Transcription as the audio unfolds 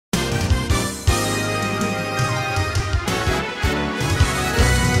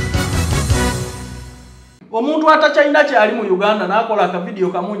omuntu atachayina kyali mu Uganda nakola aka video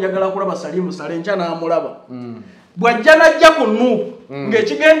kamunjagala kulaba Salimu Salencha na amulaba bwajja najja ku Nuupu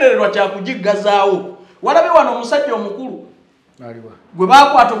ng'ekigendererwa kya kugigazaawo walabe wano omusajja omukulu aliwa gwe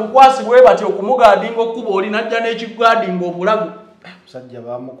bakwata obukwasi bwe bati okumugaadinga okkuba oli najja n'ekigaadinga obulago musajja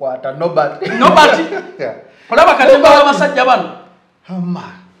bamukwata nobody olaba katemba w'abasajja bano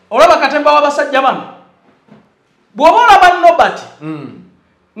olaba katemba w'abasajja bano bw'oba olaba nobody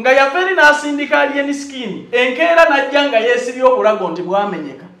nga yaveri n'asindika alien skin enkeera najja nga yeesibye obulago nti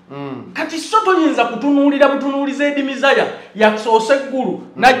bwamenyeka kati so toyinza kutunuulira butunuuliza Eddy Mezaya yakusoose eggulu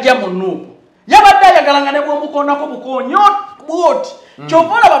najja mu Nuupu yabadde ayagalanga ne bw'omukoonako bukoonyo bwoti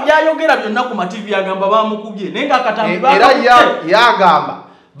kyova olaba byayogera byonna ku mativi agamba bamukubye naye nga akatambi era yagamba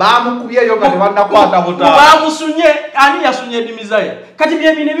bamukubyeyo nga tebannakwata butaala bamusunye ani yasunye Eddy Mezaya kati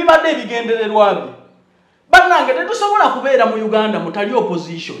byebino bibadde ebigendererwa bye bannange tetusobola kubeera mu Uganda mutali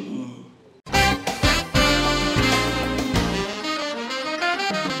opposition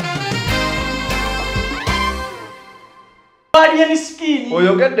alien skin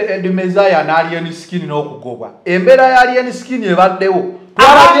oyogedde Eddy Mezaya na alien skin n'okugobwa embeera ya alien skin ebaddewo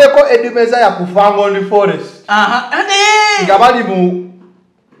twalabyeko Eddy Mezaya ku Fangondi Forest nga bali mu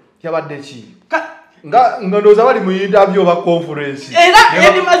yabadde ki nga ndoza bali mu interview ba conference era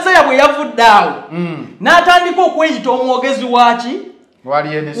Eddy Mezaya bwe yavudde awo n'atandika okweyita omwogezi waki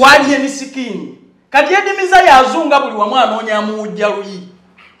alien skin kati Eddy Mezaya azunga buli wamu anoonya muwujja luyi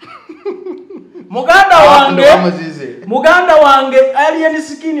muganda wange alien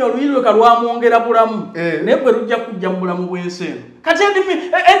skin oluyirwe kalwamwongera bulamu naye gwe lujja kujja mu bulamu bw'ensi eno kati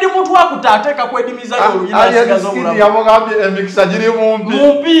Eddy muntu akutaateeka ku Eddy Mezaya oluyirwe asigaza obulamu yamugambye emikisa giri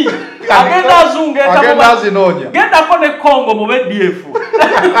mumpi agenda azunga agenda azinoonya gendako ne Congo mu BDF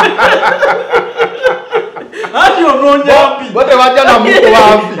ati onoonya mpi bote bajja na muku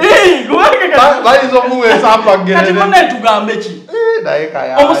wampi bayinza omuweesa mpagerere kati mune tugambe ki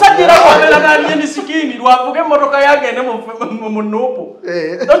omusajja era wabeera n'alien skin lwavuga emmotoka yagende mu Nuupu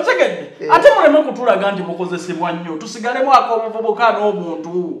okitegedde ate muleme kutulaga nti mukozesebwa nnyo tusigalemu ak'obuvubuka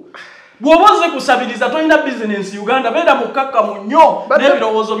n'obuntu bw'oba ozze kusabiriza tolina bizinensi Uganda beera mukkakkamu nnyo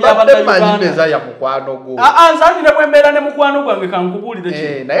n'ebirowoozo by'abannayuganda nzanire bwe mbeera ne mukwano gwange kankubuulire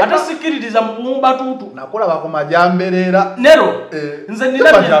ki ate sikkiririza mu buwumbatuutu nakulaba ku majambereera nero nze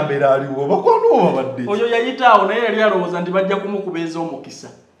nina majambeera aliwo bakwano babadde oyo yayitaawo naye yali alowooza nti bajja kumukubeeza omukisa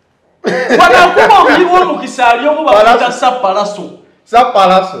wanakuba omuli w'omukisa ali omu bamuyita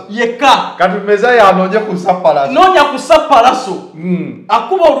Sapalaso yekka kati Mezaya anoonye ku Sapalaso noonya ku Sapalaso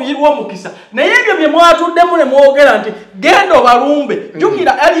akuba oluyi lw'omukisa naye ebyo bye mwatuddemu ne mwogera nti genda obalumbe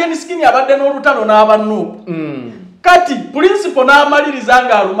jjukira alien skin abadde n'olutalo n'aba Nuupu kati principal n'amaliriza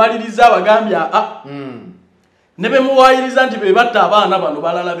ng'alumaliriza abagambye ne be muwaayiriza nti be batta abaana bano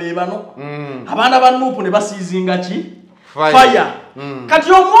balala be bano abaana ba Nuupu ne basiizinga ki fire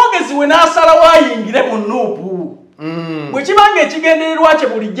kati omwogezi we n'asalawo ayingire mu Nuupu bwe kibanga ekigendererwa kye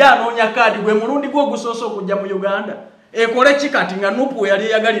bulijjo anoonya kaadi gwe mulundi gwe ogusoose okujja mu Uganda ekole ki kati nga Nuupu yali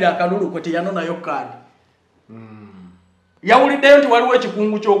eyagalira akalulu kwe teyanonayo kaadi yawuliddeyo nti waliwo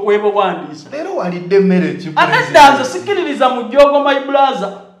ekikungu ky'okweba owandiisa leero walidde emmere anedda nze sikkiririza mu jjoogo my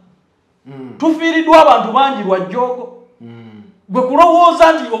brother tufiiriddwa abantu bangi lwa jjoogo gwe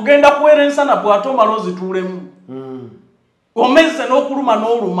kulowooza nti ogenda kuwera ensana bw'ate omala ozituulemu omezze n'okuluma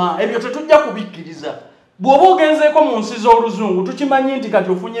n'oluma ebyo tetujja kubikkiriza bw'oba ogenzeeko mu nsi z'oluzungu tukimanyi nti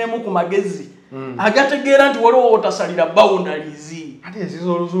kati ofunyeemu ku magezi agategeera nti waliwo otasalira boundaries ate ensi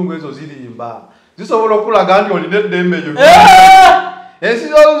z'oluzungu ezo zirimba zisobola okulaga nti olina eddembe ekyo ensi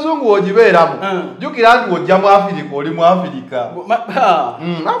z'oluzungu ogibeeramu jjukira nti ojja mu Afirika oli mu Afirika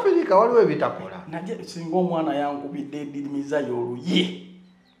Afirika waliwo ebitakola naye singa omwana yankubidde Eddy Mezaya oluye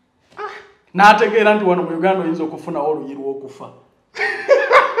n'ategeera nti wano mu Uganda oyinza okufunawo oluyi lw'okufa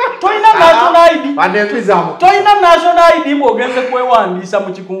toyina national ID ng'ogenze kwewandiisa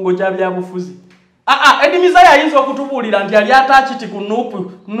mu kikungo kya byabufuzi Eddy Mezaya ayinza okutubuulira nti yali ataakiti ku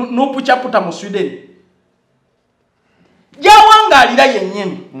Nuupu chapter mu Sweden gyawangaalira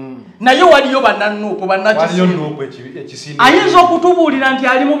yennyini naye waliyo bannanuupu bannakisiina ayinza okutubuulira nti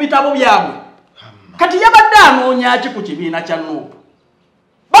ali mu bitabo byabwe kati yabadde anoonya ki ku kibiina kya Nuupu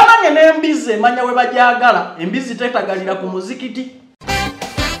bamanye n'embizi emanya we bajagala embizi tetagalira ku muzikiti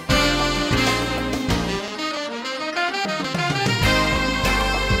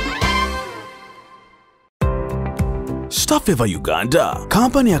Star Favour Uganda,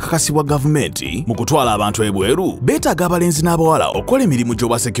 kampani akakasibwa gavumenti mu kutwala abantu ebweru, beetaaga abalenzi n'abawala okukola emirimu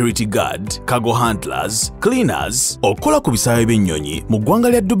gy'obwa security guard, cargo handlers, cleaners, okukola ku bisaawe by'ennyonyi mu ggwanga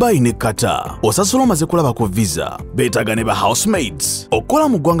lya Dubai ne Qatar. Osasula omaze kulaba ku visa. Beetaaga ne ba housemaids okukola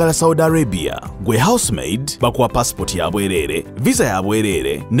mu ggwanga lya Saudi Arabia. Gwe housemaid bakuwa passport ya bwereere, visa ya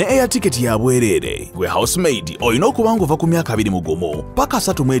bwereere ne air ticket ya bwereere. Gwe housemaid olina okuba ng'ova ku myaka 21 paka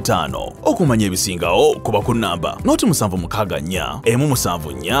 35 okumanya ebisingawo kuba ku namba noti 764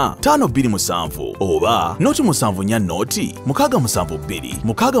 174 527 oba noti 74 noti 672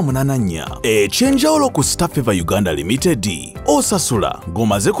 684. Ekyenjawulo ku Star Favour Uganda Limited osasula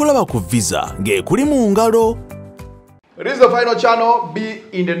ng'omaze kulaba ku visa ng'ekuli mu ngalo. It is the final channel, be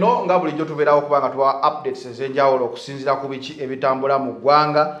in the know, nga bulijjo tubeerawo kubanga tuwa updates ez'enjawulo okusinziira ku biki ebitambula mu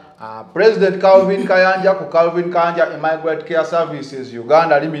ggwanga. President Calvin Kayanja ku Calvin Kayanja Immigrant Care Services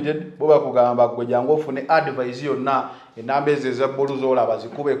Uganda Limited bo bakugamba gwe jangu ofune advice yonna enamba ezo ezebbulu z'olaba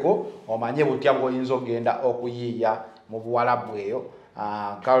zikubeko omanye butya bw'oyinza ogenda okuyiiya mu Buwarabu eyo.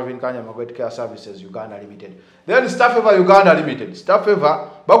 Calvin Kayanja Immigrant Care Services Uganda Limited. Then Star Favour Uganda Limited. Star Favour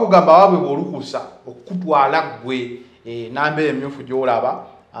bakugamba waabwe bw'olukusa okutwala gwe nambe emyufu gy'olaba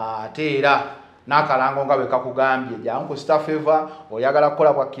ate era n'akalango nga bwe kakugambye jangu ku Star Favour oyagala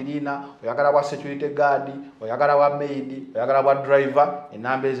kukola bwa kirina, oyagala bwa security guard, oyagala bwa maid, oyagala bwa driver,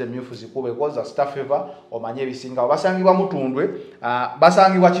 enamba ezo emyufu zikubeko za Star Favour omanye ebisingawo. Basangibwa Mutundwe,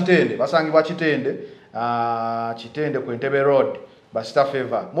 basangibwa Kitende, Kitende ku Entebbe Road. Ba Star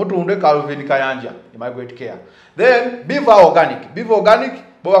Favour Mutundwe Calvin Kayanja Immigrant Care. Then Beaver Organic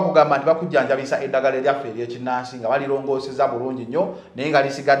bo bakugamba nti bakujjanjabisa eddagala lyaffe ery'ekinnansi nga balirongooseza bulungi nnyo naye nga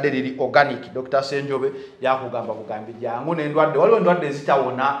lisigadde liri organic. Dr. Senjobe yakugamba bugambi jangu n'endwadde, waliwo endwadde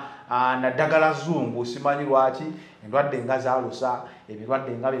ezitawona naddagala zungu simanyi lwaki, endwadde nga zaalusa,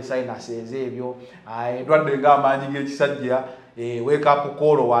 ebirwadde nga besinus ebyo, endwadde nga amaanyi g'ekisajja. Wake up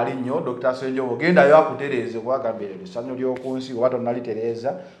call wali nnyo Dr. Senjobe gendayo akutereeze kwagambire essanyu ly'okunsi oba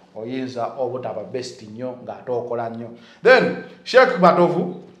tonnalitereeza oyinza obutaba best nnyo ng'ate okola nnyo. Then Sheikh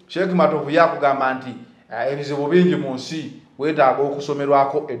Matovu yakugamba nti ebizibu bingi mu nsi weetaaga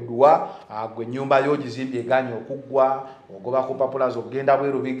okusomerwako edduwa. Gwe ennyumba y'ogizimbye eganye okuggwa, ogoba ku mpapula z'ogenda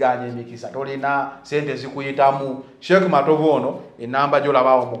bweru biganye emikisa tolina sente zikuyitamu. Sheikh Matovu ono enamba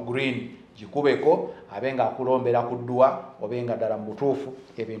gy'olabaawo mu green gikubeko abenga akulombera ku dduwa obenga ddala mu butuufu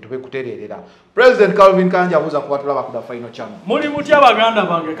ebintu bikutereerera. President Calvin Kayanja abuuza kuba tulaba ku final channel. Muli mutya baganda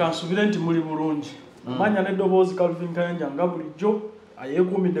bange, kansubire nti muli bulungi. Manya n'eddoboozi Calvin Kayanja nga bulijjo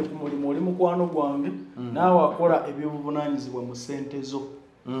ayeekuumidde ku mulimu oli mukwano gwange naawe akola ebyobuvunaanyizibwa mu ssente zo.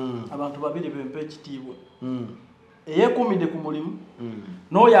 Abantu babiri bempa ekitiibwa. Eyeekuumidde ku mulimu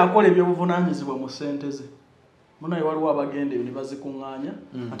n'oyo akola ebyobuvunaanyizibwa mu ssente ze. Munaye waliwo abagende ne bazikuŋŋaanya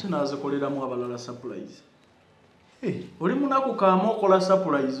ate n'azikoleramu abalala surprise. Oli munaku kaamu okola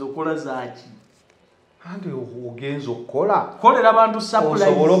surprise okola zaaki? Anti ogenza okukola kolera abantu surprise,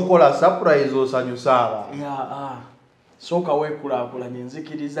 osobola okukola surprise osanyusa abantu. Sooka weekulaakulanya,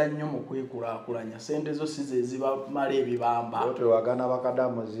 nzikiriza nnyo mu kwekulaakulanya. Sente zo si ze zibamala ebibamba. Tewagana bakadde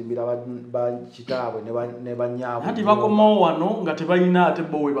amuzimbira bakitaabwe ne bannyaabwe. Ati bakomawo wano nga tebalina ate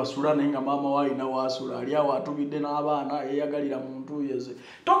bo we basula naye nga maama waalina waasula. Ali awo atubidde n'abaana eyagalira muntu yeze.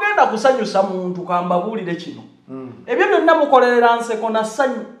 Togenda kusanyusa muntu kambabuulire kino. Ebyo byonna mukolerera nseko na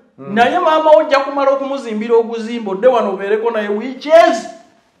ssanyu. Naye maama ojja kumala okumuzimbira oguzimba odde wano obeereko naye witches.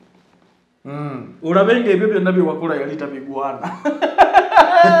 Olabe ng'ebyo byonna bye wakola yali tabigwana.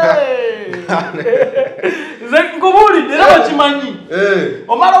 Nze nkubuulidde era bakimanyi.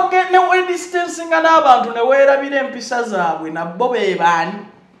 Omala ne weedistancinga n'abantu ne weerabira empisa zaabwe nabo be baani.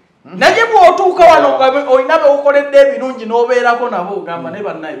 Naye bw'otuuka wano olina bewukoledde ebirungi n'obeerako nabo ogamba ne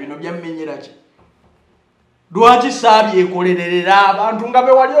bannaye bino byammenyera ki? Lwaki saabyekolerera abantu nga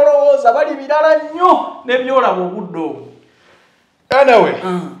be wali olowooza bali birala nnyo n'ebyolaba obudde obwo. Anyway,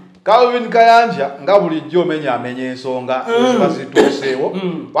 Calvin Kayanja nga bulijjo amenya ensonga eziba zituuseewo.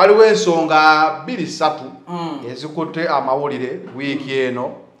 Waliwo ensonga 2-3 ezikutte amawulire wiiki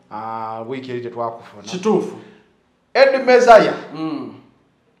eno, wiiki eri tetwakufuna. Kituufu.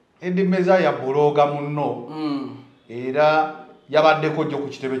 Eddy Mezaya buloga munno era yabaddeko jjo ku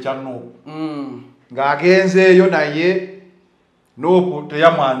kitebe kya Nuupu ng'agenzeeyo naye Nuupu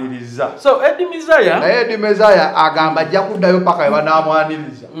teyamwaniriza. So Eddy Mezaya agamba ajja kuddayo paka we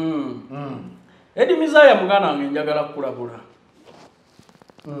banaamwaniriza. Eddy Mezaya muganda wange njagala kukulabula.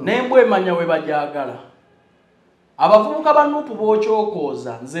 N'embwa emanya we bajagala. Abavubuka ba Nuupu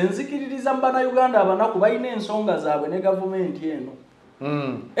b'okyokooza nze nzikiririza mu Bannayuganda abanaku balina ensonga zaabwe ne gavumenti eno.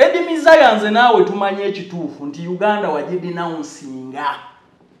 Eddy Mezaya nze naawe tumanye ekituufu nti Uganda wagidinawunsinga.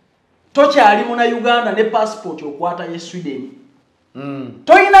 tokyali muna Uganda ne passport okwata ye Sweden.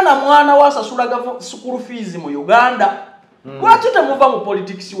 Toyina na mwana wasasula school fees mu Uganda. Lwaki temuva mu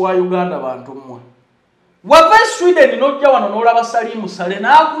politics wa Uganda bantu mmwe? Wava Sweden nojja wano n'olaba Salimu Sale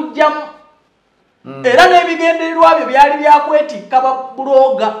n'akujjamu. Era n'ebigendererwa byo byali byakwetikka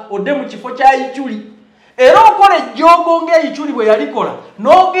babuloga odde mu kifo kya Ichuli. Era okola ejjogo ng'Ichuli bwe yalikola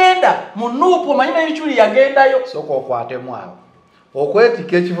n'ogenda mu Nuupu omanyina Ichuli yagendayo. Soko okwatemu awo.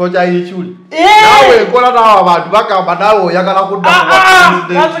 Okwetika ekifo kya Ichuli. Nawe enkola nawe abantu bagamba nawe oyagala kudda ku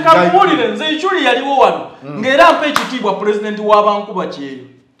president. Kamuwulire nze Ichuli yaliwo wano ng'era mpa ekitiibwa president w'abankuba kyeyo.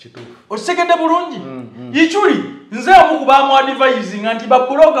 Kituufu. Okitegedde bulungi? Ichuli nze omu ku baamu advising nti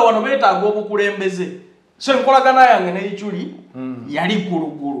babuloga wano beetaaga obukulembeze. So enkolagana yange ne Ichuli yali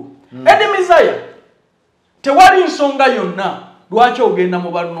gulugulu. Eddy Mezaya tewali nsonga yonna lwaki ogenda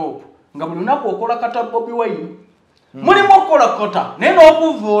mu Nuupu nga buli lunaku okola kata Bobi Wine. Mulimu okola kota naye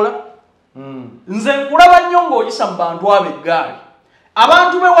n'okuvuula. Nze nkulaba nnyo ng'oyisa mu bantu ab'eggaali.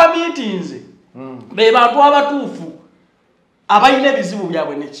 Abantu be wamiitinze be bantu abatuufu abalina ebizibu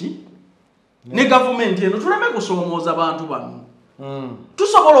byabwe neki ne gavumenti eno tuleme kusoomooza bantu bano.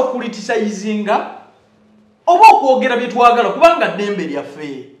 Tusobola okulitisayizinga oba okwogera bye twagala kubanga ddembe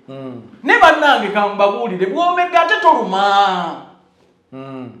lyaffe. Ne bannange kambabuulire bw'omega ate toluma.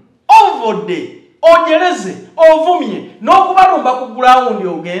 Ovode ojereze ovumye n'okubalumba ku ground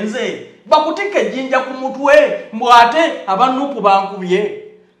ogenze bakutika ejjinja ku mutwe mbwate abanupu bankubye.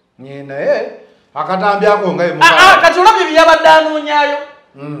 Naye akatambi ako nga kati olabye byabadde anoonyaayo.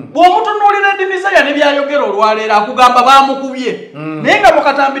 Bw'omutunuulira Eddy Mezaya ne byayogera olwaleero akugamba baamukubye naye nga mu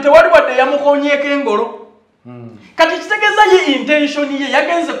katambi tewali wadde yamukonyeeko engalo. Kati kitegeeza ye intention ye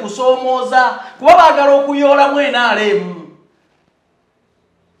yagenze kusoomooza kuba baagala okuyoolamu NRM.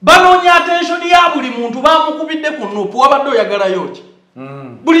 Banoonya attention ya buli muntu baamukubidde ku Nuupu wabadde oyagalayo ki?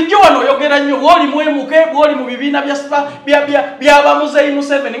 Bulijjo wano oyogera nnyo bw'oli mwemuke bw'oli mu bibiina by'abamuzeyi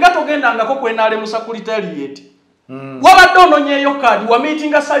Museveni nga togendangako ku NRM Secretariat. Wabadde ononyeeyo kaadi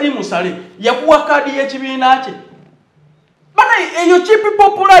wamiitinga Salimu Sale yakuwa kaadi y'ekibiina kye. Bana eyo cheap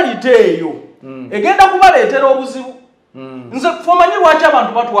popularity eyo egenda kubaleetera obuzibu. Nze fumanyi lwaki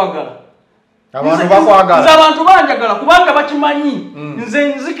abantu batwagala. Abantu bakwagala. Nze abantu banjagala kubanga bakimanyi.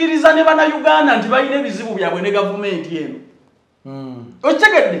 Nze nzikiriza ne bana Uganda nti balina ebizibu byabwe ne gavumenti eno.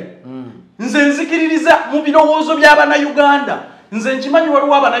 Okitegedde? Nze nzikiririza mu birowoozo by'abana Uganda. Nze nkimanyi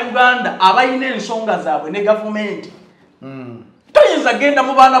waliwo abana Uganda abalina ensonga zaabwe ne gavumenti. Toyinza genda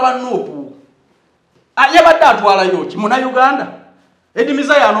mu baana ba Nuupu. Yabadde atwalayo ki muna Uganda? Eddy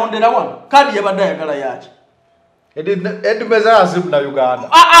Mezaya anondera wano kaadi yabadde ayagala yaki? Eddy Mezaya zibu na Uganda.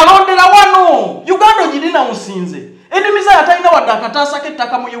 Alondera wano Uganda ogirina musinze. Eddy Mezaya talina wadde akataasa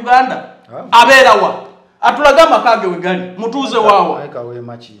k'ettaka mu Uganda. Abeera wa? Atulaga amakage we gali mutuuze waawa.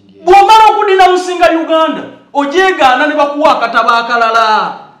 Bw'omala okudina musinga Uganda ogyegaana ne bakuwa akataba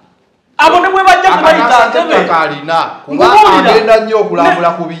akalala. Abo ne bwe bajja kubayita Atebe kalina kuba agenda nnyo okulambula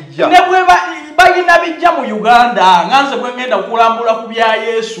ku bijja. Ne bwe balina bijja mu Uganda nganze bwe ngenda okulambula ku bya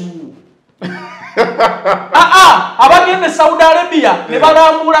Yesu. Abagenda Saudi Arabia ne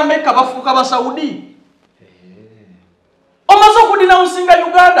balambula Mecca bafuuka ba Saudi. Omaze okudina musinga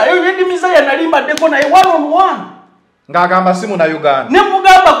Uganda eyo Eddy Mezaya nalimbaddeko naye one on one. Ng'agamba simu na Uganda. Ne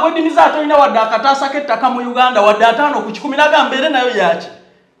mugamba ku Eddy Mezaya tolina wadde akataasa k'ettaka mu Uganda wadde 5 ku 10 nagamba ere nayo yaki.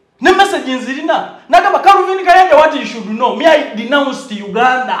 Ne message nzirina nagamba Calvin Kayanja what you should know me I denounced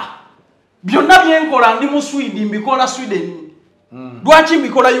Uganda. Byonna byenkola ndi mu Sweden mbikola Sweden. Lwaki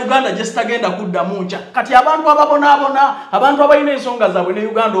mbikola Uganda gye sitagenda kuddamu nkya. Kati abantu ababonaabona abantu abalina ensonga zaabwe ne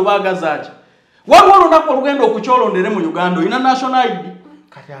Uganda obaagazaaki. Waliwo olunaku olugenda okukyolondere mu Uganda olina national ID.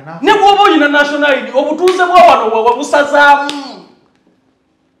 Ne bw'oba olina national ID obutuuze bwa wano wabusazaamu.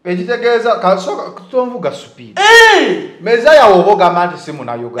 Ekitegeeza katonvuga supiidi. Mezaya w'obogamba nti simu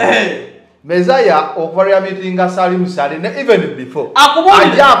na Uganda. Mezaya okuvalira meetinga Salimu Sale ne even before.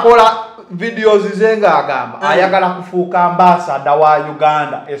 Ajja akola videos ze ng'agamba ayagala kufuuka ambassador wa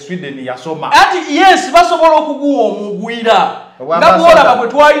Uganda e Sweden yasoma. Ati yes basobola okuguwa omugwira. Nga bw'olaba bwe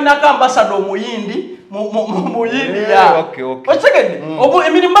twalinako ambassador omuyindi muyindi ya. Okitegedde?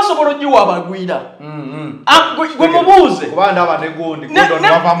 Emirimu basobola ogiwa abagwira. Gwe mubuuze. Kuba ndaba ne gundi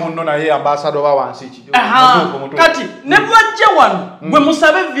bava munno naye ambassador ba wansi ekijjo. Kati ne bwajja wano gwe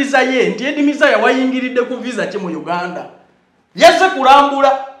musabe visa ye nti Eddy Mezaya wayingiridde ku visa ki mu Uganda. Yazze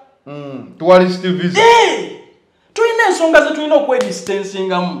kulambula. Tourist visa. Tulina ensonga ze tulina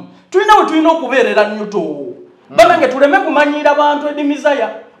okwedistancingamu. Tulina we tulina okubeerera nnyuto. Banange tuleme kumanyira abantu Eddy Mezaya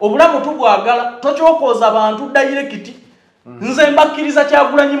obulamu tubwagala tokyokoza abantu direct. Nze mbakkiriza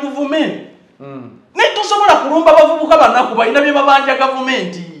Kyagulanyi movement. Ne tusobola kulumba bavubuka banaku balina bye babanja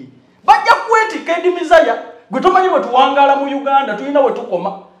gavumenti. bajja kwetika Eddy Mezaya gwe tomanyi bwe tuwangala mu Uganda tulina we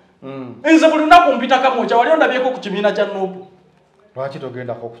tukoma nze buli lunaku mpita Kamwokya wali ondabyeko ku kibiina kya Nuupu lwaki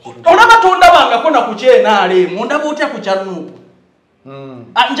togendako ku kibiina olaba tondabangako na ku kyenaaleemu ondaba otya ku kya Nuupu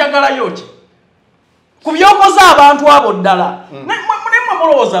njagalayo ki ku byokoza abantu abo ddala nemwe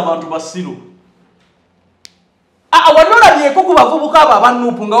mulowooza abantu basiru wali olabyeko ku bavubuka abo aba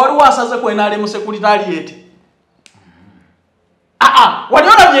Nuupu nga waliwo asaze kwenaaleemu sekuritalieti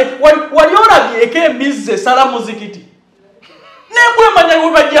wali olabyeko embizzi esala muzikiti nembwe emanya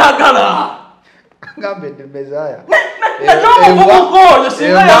we bajagala ngambe Eddy Mezaya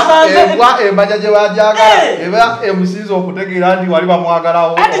embwa emanya gye bajagala eba emusinza okutegeera nti wali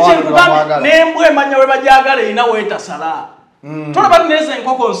bamwagalawo nembwa emanya we bajagala erina weetasala tolaba neze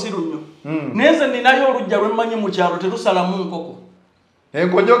enkoko nsiru nnyo neze ninayo olujja lwemmanyi mu kyalo terusalamu nkoko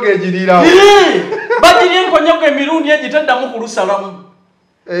enkonyogo egiriirawo bagirya enkonyogo emirundi egiteddamu kulusalamu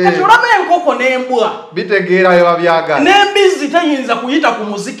kati olaba enkoko n'embwa bitegeera bye babyagala n'embizzi teyinza kuyita ku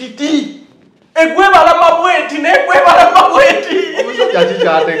muzikiti egwebalama bweti negwebalama bweti omusajja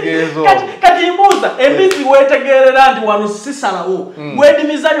kikyategeezo kati mbuuza embizzi weetegeerera nti wano sisalawo Eddy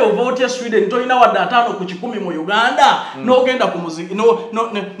Mezaya ova otya Sweden tolina wadde 5 ku 10 mu Uganda n'ogenda ku muziki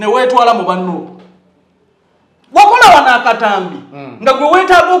ne weetwala mu bannuupu wakola wano akatambi nga gwe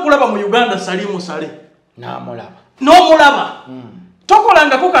weetaaga okulaba mu Uganda salimu sale n'omulaba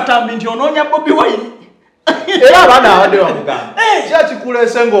tokolangako katambi nti onoonya Bobi Wine era abaana abadde bamugamba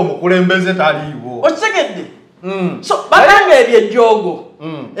kyakikuleese ng'omukulembeze taliiwo okitegedde so bananga eryejjogo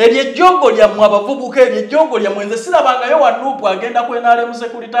lyammwe abavubuka eryejjogo lyammwe nze sirabangayo wa Nuupu agenda kwenaaleemu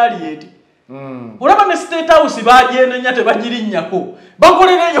sekuritalieti olaba ne State House bagyenenya tebagirinnyako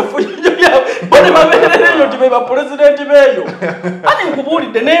bakolereeyo fujo lyabwe bone babeerereeyo nti be bapulezidenti beeyo ani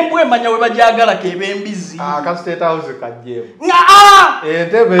nkubuulidde n'embwa emanya we bajagalako eb'embizzi ka State House kajjeemu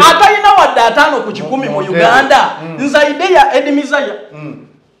atalina wadde 5 ku 10 mu Uganda nzaide ya Eddy Mezaya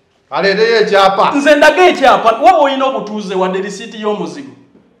aleeteyo ekyapa nze ndaga ekyapa waba olina obutuuze wadde risiiti y'omuzigo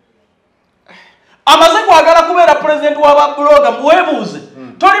amaze kwagala kubeera pulezidenti w'ababloga muweebuuze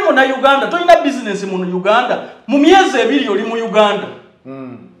toli muna Uganda tolina bizinesi mu Uganda mu myezi 2 oli mu Uganda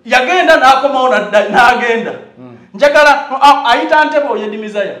yagenda n'akomawo n'agenda njagala ayita ntebe Eddy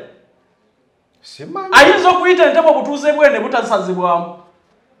Mezaya ayinza okuyita entebe obutuuze bwe ne butasazibwamu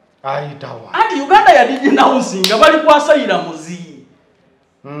ayitawa anti Uganda yadiginawunsinga bali kwasayira muzi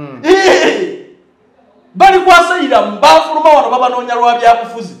bali kwasayira mbafuluma wano babanoonya lwa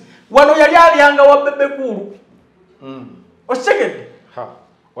byabufuzi wano yali alyanga wa Bebekulu okitegedde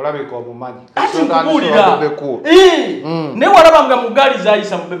olabika obumanyi ati nkubuulira ne walabanga mu gaali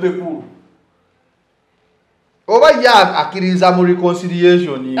zayisa mu Bebekulu oba ya akkiriza mu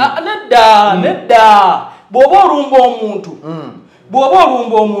reconciliation nedda bw'oba olumba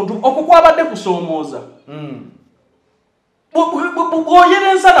omuntu okukwabadde kusoomooza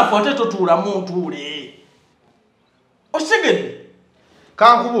bw'oyera ensanafu ate totuulamu ntuule okitegedde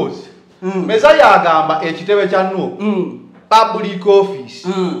kankubuuzi Mezaya agamba ekitebe kya Nuupu public office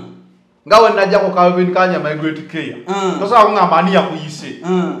nga we najjako Calvin Kanya migrate care tosobola kungamba ani yakuyise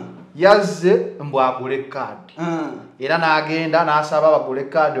yazze mbu agule kaadi era n'agenda n'asaba bagule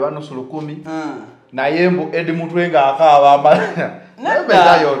kaadi banusu 10 naye mbu Eddy Mutwe ng'akaaba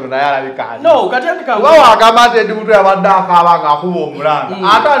Mezaya ono naye alabika kuba wagamba nti Eddy Mutwe yabadde akaaba ng'akuba omulanga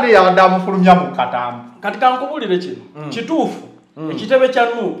ate ani yabadde amufulumya mu katambi kati kankubuulire kino kituufu ekitebe kya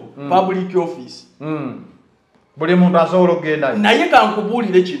Nuupu public office buli muntu asobola okgendayo naye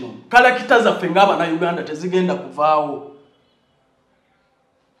kankubuulire kino kalakita zaffe ng'Abannayuganda tezigenda kuvaawo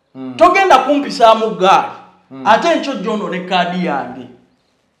togenda kumpisaamu gaali ate enkyo jjono ne kaadi yange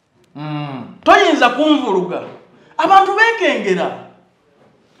toyinza kunvuluga abantu beekengera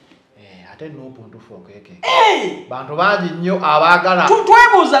ate Nuupu ntufu okeke bantu bangi nnyo abaagala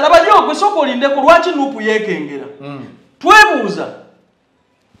twebuuza labayo gwe sooka olindeko lwaki Nuupu yeekengera twebuuza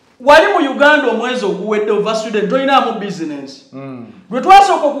wali mu Uganda omwezi oguwedde ova Sweden tolinaamu bizinensi lwe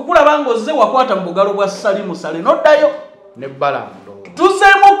twasooka okukulaba ng'ozze wakwata mu bugalo bwa Salimu Sale n'oddayo nebbalando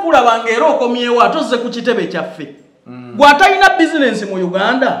tuzzeemu okulaba ng'era okomyewo atozze ku kitebe kyaffe bw'atalina bizinensi mu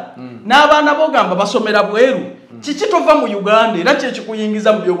Uganda n'abaana bogamba basomera bweru kiki tova mu Uganda era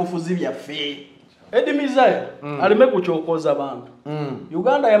kyekikuyingiza mu byobufuzi byaffe Eddy Mezaya aleme kukyokoza bantu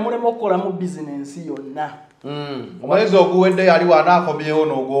Uganda yamulema okukolamu bizinensi yonna Omwezi oguwedde yali wanaakomyewo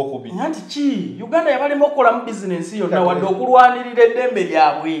n'ogwokubiri. Nti ki Uganda yabalemu okukola mu bizinensi yonna wadde okulwanirira eddembe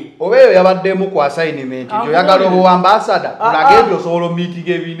lyabwe. Oba eyo yabaddemu ku assignment gy'oyagala oba ambasada kulage ebyo osobola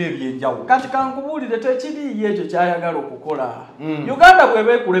omiitinga ebibiina ebyenjawulo. Kati kankubuulire tekiriiyo ekyo kyayagala okukola. Uganda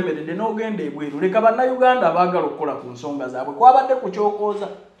bw'eba ekulemeredde n'ogenda ebweru leka bannayuganda abaagala okukola ku nsonga zaabwe kwabadde ku kyokooza.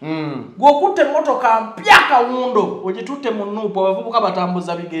 Gw'okutte emmotoka mpya kawundo ogitutte mu Nuupu abavubuka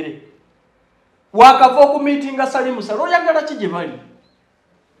batambuza bigere. Wakava okumiitinga Salimusala oyagala ki gye bali?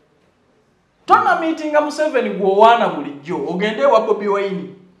 Tonna miitinga Museveni gw'owaana bulijjo ogende ewa Bobi Wine.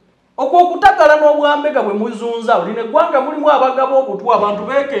 Okw'okutagala n'obwambega bwe muzunza olina eggwanga mulimu abagaba okutwa abantu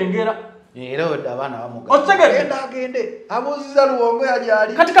beekengera. Era abaana bamugenda agende abuuziza Luwongo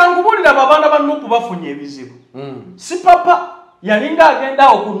yali. Kati kankubuulira abo abaana ba Nuupu bafunye ebizibu. Si papa yalinga agenda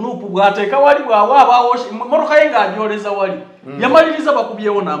awo ku Nuupu bw'ateeka wali bw'awa abaawoshi emmotoka ye ng'agyoleza wali. Yamaliriza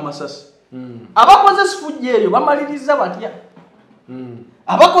bakubyewo n'amasasi. Abakoze sifujja eyo bamaliriza batya.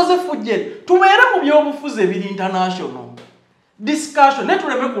 Abakoze fujja eyo tubeere mu byobufuzi ebiri international discussion ne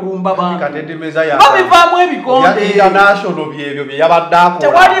tuleme kulumba bantu. Babivaamu ebikonde international byebyo bye yabadde akola.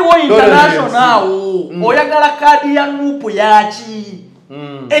 Tewaliwo international oyagala kaadi ya Nuupu yaki.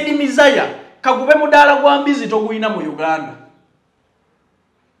 Eddy Mezaya kagube mudaala gwa mbizi toguyina mu Uganda.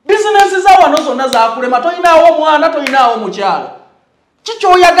 Bizinesi za wano zonna zakulema toyinaawo mwana toyinaawo mukyala.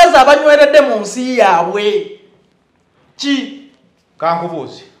 Kikyoyagaza abanyweredde mu nsi yaabwe. Ki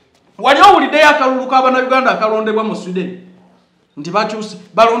kankubuuzi wali owuliddeyo akalulu k'Abannayuganda akalondebwa mu Sweden nti bakyusi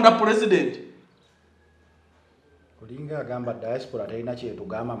balonda president. Olinga agamba diaspora talina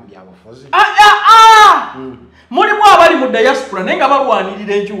kyetugamba mu byabufuzi. Mulimu abali mu diaspora naye nga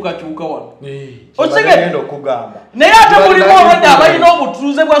balwanirira enkyukakyuka wano. Okigenda okugamba naye ate mulimu olwadde abalina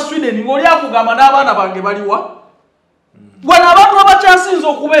obutuuze bwa Sweden ng'oli akugamba n'abaana bange baliwa. Bwana abantu abakyasinze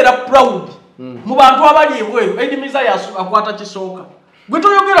okubeera proud mu bantu abali ebweru Eddy Mezaya akwata kisooka. Gwe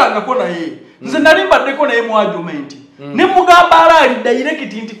toyogerangako naye nze nali mbaddeko naye mu argument ne mugamba alaali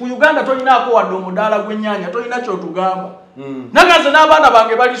direct nti ku Uganda tolinaako wadde omudaala gw'ennyaanya tolina kyotugamba. Nagaze n'abaana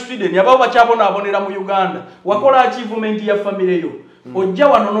bange bali Sweden ababo bakyabonaabonera mu Uganda wakola achievement ya famire yo ojja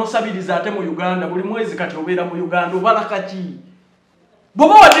wano n'osabiriza ate mu Uganda buli mwezi kati obeera mu Uganda obala kaki.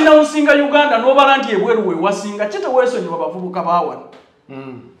 Bwoba watina unsinga Uganda n'obala nti ebweru we wasinga kiteweesonyiwa bavubuka baawano.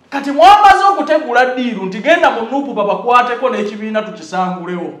 Kati mwamaze okutegula ddiiru nti genda mu Nuupu babakwateko n'ekibiina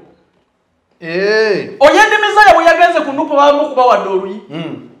tukisangulewo. Eddy Mezaya bwe yagenze ku Nuupu bamukuba wadde oluyi.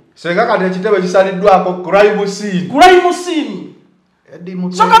 Senga kati ekitebe kisaliddwako crime scene.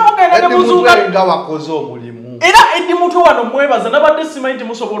 Soka mugenda ne muzunga nga wakoze omulimu. Era Eddy mutwe wano mwebaza nabadde simanyi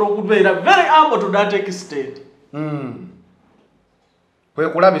musobola okubeera very humble to that extent.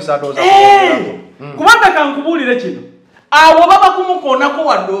 Kwekulabisa ndooza kubanga kankubuulire kino awo baba kumukoonako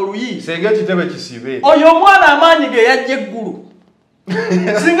wadde oluyi senga ekitebe kisibe oyo omwana amaanyi ge yajja eggulu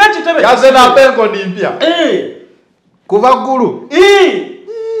singa ekitebe yaze nampengo nimpya kuva ggulu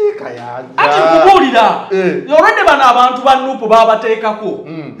ati nkubuulira olwedde bano abantu ba Nuupu babateekako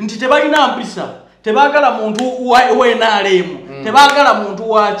nti tebalina mpisa tebaagala muntu w'enaaleemu tebaagala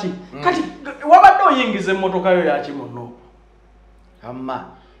muntu waki kati wabadde oyingiza emmotoka yo yaki muno. Amma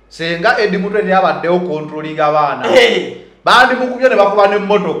senga Eddy mutwe yabaddewo controlling abaana bandi mukubye ne bakuba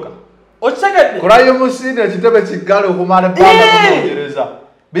n'emmotoka okisegedde kulayo musinde ekitebe kiggale okumala ebbanga kunoonyereza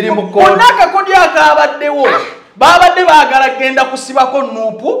biri mu kkooti akakodi akaabaddewo babadde baagala genda kusibako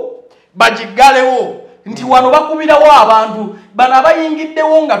Nuupu bagiggalewo nti wano bakubirawo abantu bano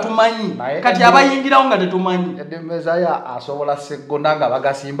abayingiddewo nga tumanyi kati abayingirawo nga tetumanyi. Eddy Mezaya asobola seggona nga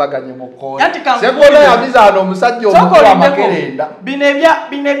bagasimbaganye mu kkooti seggona yabizaana omusajja omukulu amakerenda. Bino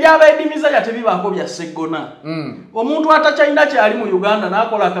ebyaba Eddy Mezaya tebibaako bya seggona. Omuntu atakyalina kyali mu Uganda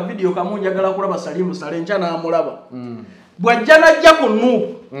n'akola akavidiyo kamu njagala kulaba Salimusala enkya n'amulaba. Bw'ajja n'ajja ku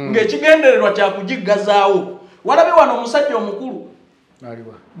Nuupu ng'ekigendererwa kyakugiggazaawo walabe wano omusajja omukulu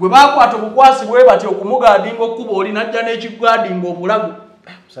gwe bakwata obukwasibwe batyo okumugaadinga okkuba oli najja n'ekigaadinga obulago.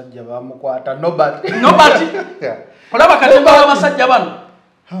 Musajja bamukwata nobati olaba katemba w'abasajja bano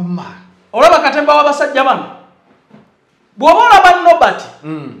olaba katemba w'abasajja bano bw'oba olaba nobati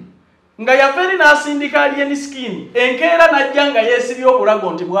nga yafeeri n'asindika alien skin enkeera najja nga yeesibye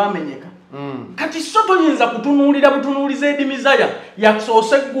obulago nti bwamenyeka. Kati so toyinza kutunuulira butunuuliza Eddy Mezaya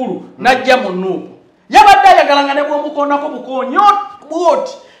yasoose eggulu najja mu Nuupu yabadde ayagalanga ne bw'omukoonako bukoonyo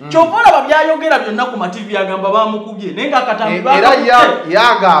bwoti kyova olaba byayogera byonna ku mativi agamba bamukubye naye ng'akatambi era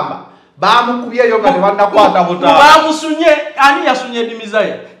yagamba bamukubyeyo nga tebannakwata butaala bamusunye ani yasunye Eddy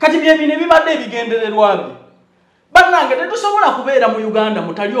Mezaya kati byebino ebibadde ebigendererwa bye bannange tetusobola kubeera mu Uganda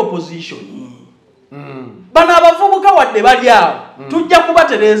mutali opposition. Bano abavubuka wadde bali awo tujja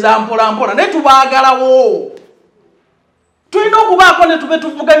kubatereeza mpola mpola naye tubaagalawo tulina okubaako ne tube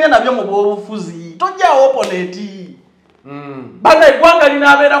tuvuganya nabyo mu bwobufuzi tojjawo opponent bana eggwanga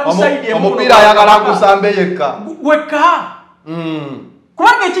linaabeera ku sayidi emu omupiira ayagala kusambe yekka wekka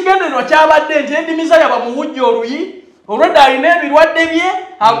kubanga ekigendererwa kyabadde nti Eddy Mezaya bamuwujja oluyi olwedda alina ebirwadde bye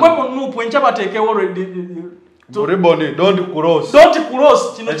agwe mu nuupu enkya bateekewo don't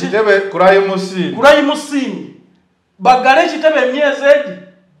cross kino ekitebe kulayimusini baggale ekitebe emyezi egi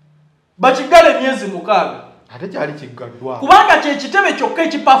bakigale emyezi 6 ate kyali kiggaddwa kubanga kyekitebe kyokka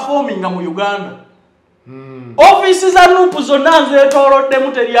ekiperforminga mu Uganda ofisi za nuupu zonna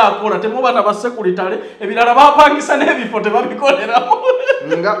nzeetooloddemu teryakola temubana basekuritale ebirala bapangisa n'ebifo tebabikoleramu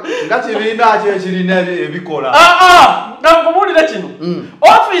nga kibiina kyo ekirina ebikola nankubulire kino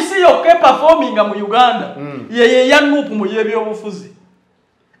ofisi yokka eperforminga mu Uganda yeyeya nuupu mu y'ebyobufuzi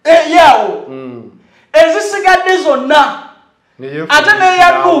eyaawo ezisigadde zonna ate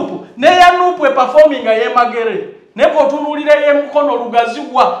neya nuupu eperforminga y'emagere nekotunulira y'emukono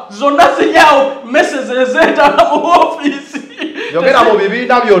lugazigwa zonna ziryawo meseze ezeetala mu ofisi yogera mu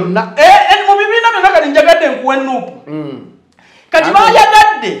bibiina byonna mu bibiina byonna kati njagadde nkuwa ennuupu kati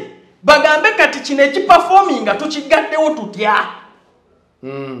bayagadde bagambe kati kino ekiperforminga tukigaddewo tutya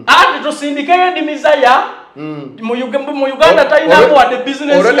ati tusindikeyo Eddy Mezaya mu Uganda talinamu wadde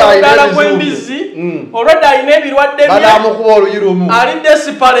bizinesi y'okudala kw'embizi olwedda alina ebirwadde bye ali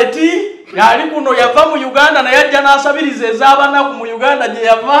desperate yali kuno yava mu Uganda naye ajja n'asabiriza ez'abanaku mu Uganda gye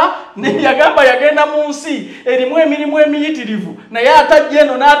yava yagamba yagenda mu nsi erimu emirimu emiyitirivu naye atajja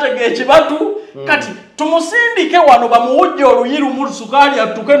eno n'atega ekibatu kati tumusindike wano bamuwujje oluyi lumu sukaali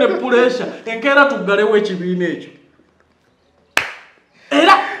attuke ne puresha enkeera tuggalewo ekibiina ekyo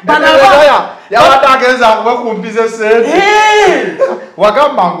era yabadde agenza kubakumpiza sente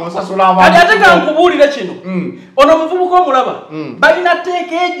wagamba ng'osasula abantu ate kankubuulire kino ono omuvubuka omulaba balina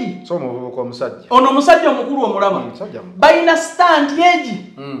tteeka egi ono omusajja omukulu omulaba balina stand egi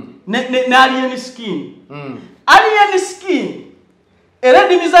ne alien skin era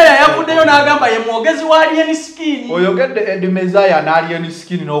Eddy Mezaya yavuddeyo n'agamba ye mwogezi wa alien skin oyogedde Eddy Mezaya n'alien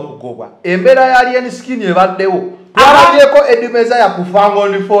skin n'okugobwa embeera ya alien skin ebaddewo twalabyeko Eddy Mezaya ku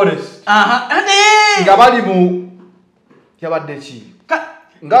Fangondi Forest nga bali mu yabadde ki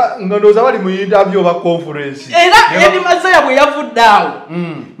nga ndowooza bali mu interview oba conference era Eddy Mezaya bwe yavudde awo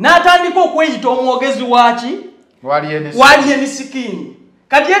n'atandika okweyita omwogezi waki wa alien skin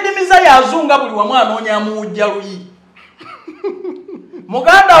kati Eddy Mezaya azunga buli wamu anoonya amuwujja luyi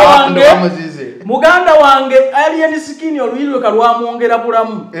muganda wange alien skin oluyi lwe kalwamwongera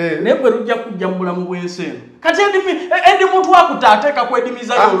bulamu naye gwe lujja kujja mu bulamu bw'ensi eno kati Eddy muntu akutaateeka ku Eddy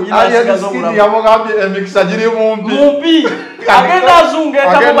Mezaya oluyi nasigaza obulamu yamugambye emikisa giri mumpi agenda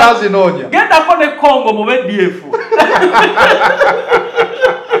azunga gendako ne Congo mu BDF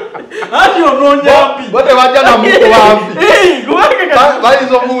ati onoonya mpi bote bajja namukuwampi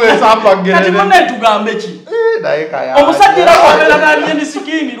bayinza omuweesa mpagere kati mune tugambe ki omusajja era wabeera n'alien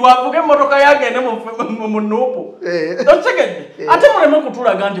skin lwavuga emmotoka yagende mu nuupu okitegedde ate muleme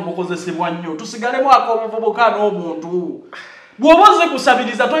kutulaga nti mukozesebwa nnyo tusigalemu ak'obuvubuka n'obuntu bw'oba ozze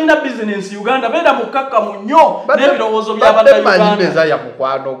kusabiriza tolina bizinensi Uganda beera mukkakkamu nnyo n'ebirowoozo by'abannayuganda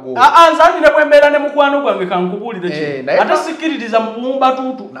nzanire bwe mbeera ne mukwano gwange kankubuulire ki ate sikkiririza mu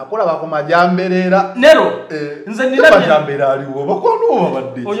buwumbatuutu nakulaba ku majambereera nero nze nina majambeera aliwo bakwano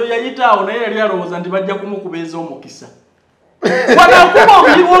babadde oyo yayitaawo naye yali alowooza nti bajja kumukubeeza omukisa wanakuba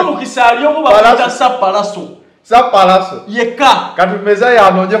oluyi lw'omukisa ali omu bamuyita sapalaso yekka kati Mezaya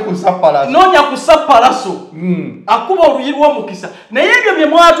anoonye ku sapalaso noonya ku sapalaso akuba oluyi lw'omukisa naye ebyo bye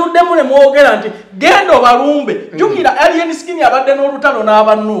mwatuddemu ne mwogera nti genda obalumbe jjukira alien skin abadde n'olutalo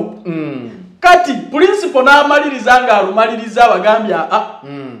n'abanuupu kati pulinsipo n'amaliriza ng'alumaliriza abagambye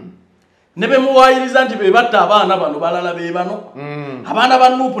ne bemuwaayiriza nti be batta abaana bano balala be bano abaana ba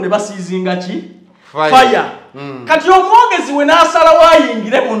nuupu ne basiizinga ki fire kati omwogezi we n'asalawo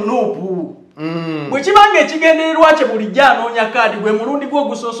ayingire mu nuupu bwe kibanga ekigendererwa kye bulijjo anoonya kaadi gwe mulundi gwe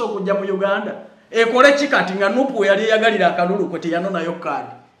ogusoose okujja mu Uganda ekole ki kati nga nuupu we yali eyagalira akalulu kwe teyanonayo kaadi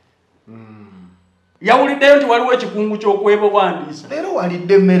yawuliddeyo nti waliwo ekikungu ky'okwebowandiisa leero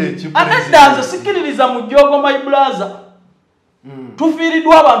walidde emmere ate dda nze sikkiririza mu jjoogo my brother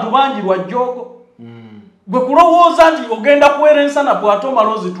tufiiriddwa abantu bangi lwa jjoogo gwe kulowooza nti ogenda kuwera ensana bw'ate omala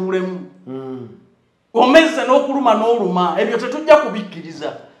ozituulemu omezze n'okuluma n'oluma ebyo tetujja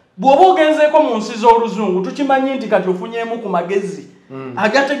kubikkiriza bw'oba ogenzeeko mu nsi z'oluzungu tukimanyi nti kati ofunyeemu ku magezi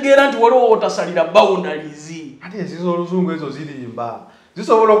agategeera nti waliwo otasalira boundaries ate ensi z'oluzungu ezo zirimba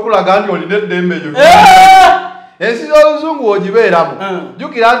zisobola okulaga nti olina eddembe ekyo ensi z'oluzungu ogibeeramu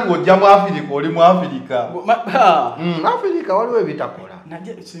jjukira nti ojja mu Afirika oli mu Afirika Afirika waliwo ebitakola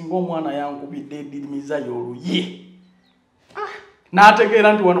naye singa omwana yankubidde Eddy Mezaya oluye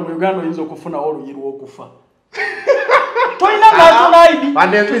n'ategeera nti wano mu Uganda oyinza okufunawo oluyi lw'okufa. Toyina national ID.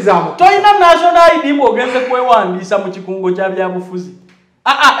 Toyina national ID ng'ogenze kwewandiisa mu kikungo kya byabufuzi.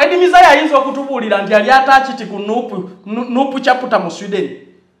 Eddy Mezaya ayinza okutubuulira nti yali ataakiti ku nuupu chapter mu Sweden.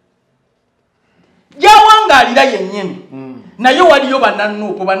 Gyawangaalira yennyini. Naye waliyo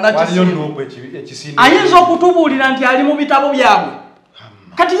bannanuupu ayinza okutubuulira nti ali mu bitabo byabwe.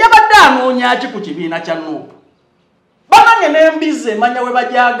 Kati yabadde anoonya ki ku kibiina kya nuupu? Bamanye n'embizi emanya we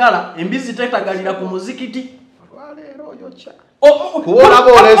bajagala, embizi teetagalira ku muzikiti.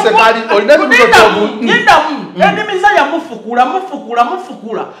 Eddy Mezaya mufukula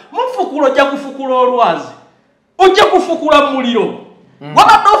ojja kufukula olwazi, ojja kufukula mu muliro.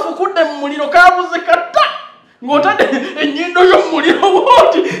 Wabadde ofukudde mu muliro kabuze kata ng'otadde ennyindo y'omuliro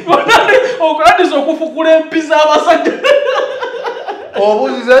bw'oti okulandisa okufukula empi z'abasajja.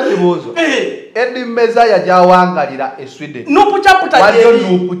 Obuuziza ekibuuzo. Eddy Mezaya gy'awangalira e Sweden. Nuupu chapter waliyo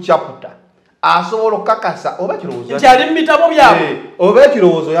nuupu chapter. Asobola okukakasa oba kirowoozo nti ali mu bitabo byabwe. Oba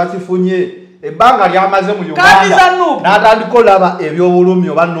ekirowoozo yakifunye ebbanga lyamaze mu Uganda n'atandika olaba ebyobulumi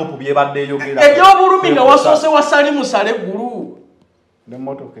oba nuupu byebadde eyogera. Ebyobulumi nga wasoose wasali musale eggulu.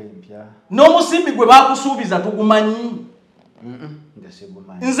 N'emmotoka empya. N'omusimbi gwe baakusuubiza tugumanyi.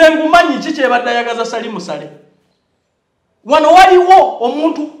 Nze ngumanyi ki kyebadde ayagaza sali musale. Wano waliwo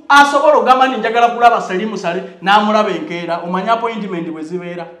omuntu asobola ogamba nti njagala kulaba sali musale n'amulaba enkeera, omanye appointment bwe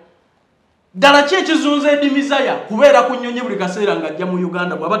zibeera. Ddala ki ekizunza Eddy Mezaya kubeera ku nnyonyi buli kaseera ng'ajja mu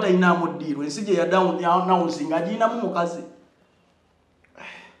Uganda bw'aba talinamu ddiiro, ensi gye yadawunsi ng'agiyinamu mukazi.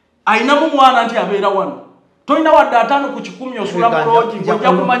 Ayinamu mwana nti abeera wano. Toyina wadde 5 ku 10 osula mu loogi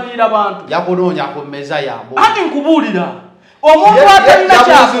ng'ojja kumanyiira bantu. Yakunoonya ku Mezaya mbu. Ati nkubuulira. Omuntu atalina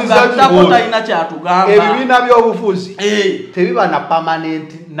kyatugamba talina kyatugamba. Ebibiina by'obufuzi tebiba na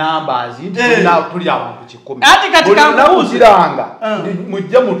permanent numbers nti tuli abantu 10. Ati kati kankubuuziranga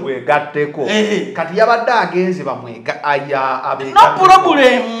mujje mutwegatteko. Kati yabadde agenze bamwega abeeka.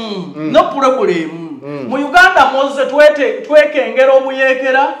 No problem. Mu Uganda moze twekengera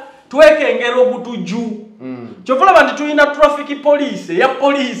obuyeekera, twekengera obutujju. Kyovulaba nti tulina traffic police eya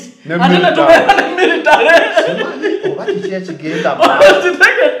police ate ne tubeera ne military. Oba kiki ekigenda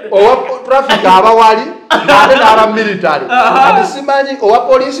owa traffic aba wali ate n'aba military. Ati simanyi owa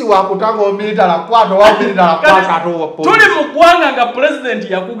police wakutanga owa military akwata owa military akwata ate owa police. Tuli mu ggwanga nga president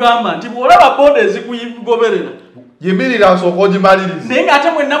yakugamba nti bw'olaba boda ezikugoberera yimirira nsooka ogimaliriza. Naye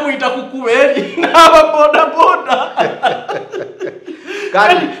ng'ate mwenna muyita ku kkubo eri n'aba boda.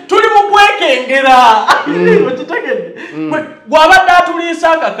 Tuli mu kwekengera. Okitegedde? Bw'abadde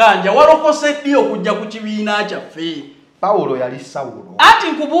atuliisa akakanja walokose ddi okujja ku kibiina kyaffe. Pawulo yali Sawulo.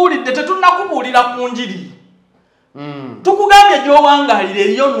 Ati nkubuulidde tetunnakubuulira ku njiri. Tukugambye gy'owangaalira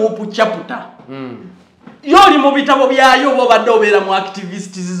eriyo nuupu chapter. Y'oli mu bitabo byayo oba obadde obeera mu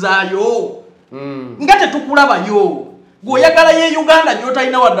activists zaayo. Nga tetukulabayo. Gwoyagala ye Uganda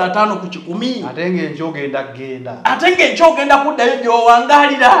gy'otalina wadde 5 ku 10. Ate ng'enkyogenda genda. Ate ng'enkyogenda kuddayo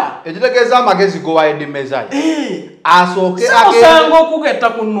gy'owangaalira. Ekitegeeza amagezi gowa Eddy Mezaya. Asooke agenda okugetta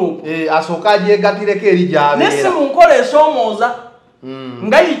ku nuupu. Asooke agyegatireko eri gy'abeera. Nesi mu nkola esoomooza.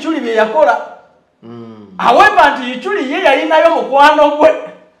 Nga Ichuli bye yakola. Aweeba nti Ichuli ye yalinayo mukwano gwe.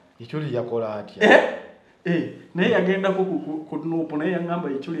 Ichuli yakola atya? Naye yagendako ku nuupu naye yaŋŋamba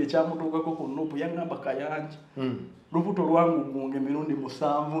Ichuli ekyamutuukako ku nuupu yaŋŋamba kayanja. Lubuto lwangu munge emirundi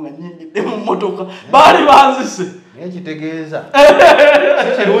 7 nga nnyingidde mu mmotoka baali banzise. Naye kitegeeza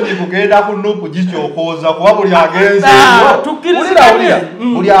si kirungi kugenda ku nuupu gikyokooza kuba buli agenzeeyo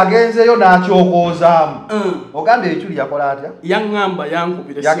buli agenzeeyo n'akyokoozaamu. Ogambye Ichuli yakola atya? Yaŋŋamba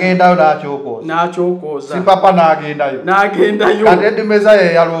yankubire yagendayo n'akyokooza. Si papa n'agendayo. Kati Eddy Mezaya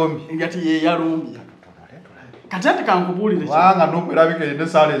yeyalumbye. Ngati yeyalumbye. Kati ati kankubuulire kino. Wanga nuupu erabika erina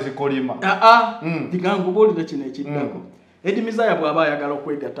essaala ezikolima. Kankubuulire kino ekiddako. Eddy Mezaya bw'aba ayagala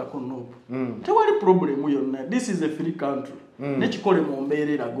okwegatta ku nuupu. Tewali problemu yonna. This is a free country. Nekikole mu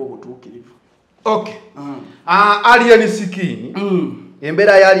mbeera eraga obutuukirivu. Okay. Alien Skin.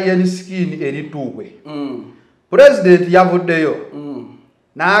 Embeera ya Alien Skin erituubwe. President yavuddeyo.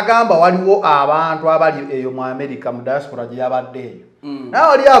 N'agamba waliwo abantu abali eyo mu America mu diaspora gye yabaddeeyo. Naye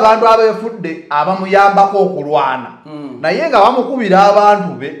wali abantu abeefudde abamuyambako okulwana. Naye nga bamukubira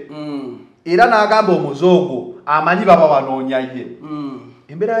abantu be. Era n'agamba omuze amanyi baba banoonya ye.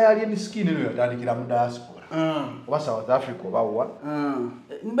 Embeera ya Alien Skin eno yatandikira mu diaspora. Oba South Africa oba wa.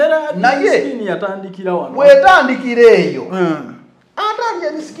 Embeera ya Alien Skin yatandikira wano. Bw'etandikira eyo. Ate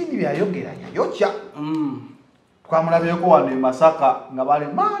Alien Skin byayogera yayokya. Twamulabyeko wano e Masaka nga bali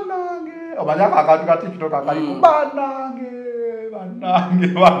banange. Omanyako akatu ka TikTok akaliko banange.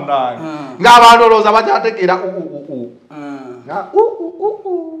 Ng'abantu olowooza bakyategeera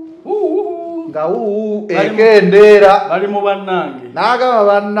nga ekendera bali mu bannange n'agamba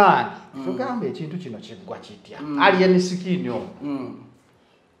bannange tugambe ekintu kino kiggwa kitya alien skin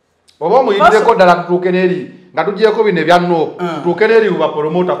oba omuyiriddeko ddala tutuuke n'eri nga tugyeko bino ebyanno tutuuke n'eri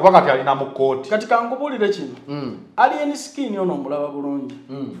bubapromota kuba kati alina mu kkooti kati kankubuulire kino alien skin ono omulaba bulungi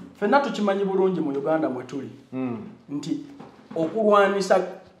ffenna tukimanyi bulungi mu Uganda mwe tuli nti okulwanisa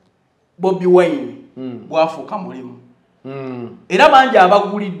Bobi Wine bwafuuka mulimu era bangi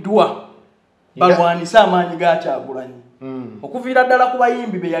abaguliddwa balwanisa amaanyi ga Kyagulanyi okuviira ddala ku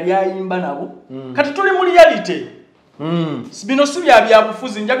bayimbi be yali ayimba nabo kati tuli mu reality bino si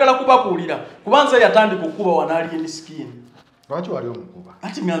byabufuzi njagala kubabuulira kubanza yatandika okuba wana alien skin lwaki wali omukuba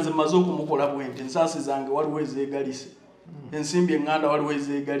ati myanze mmaze okumukola bwente ensaasi zange waliwo ezeegalise ensimbi eŋŋanda waliwo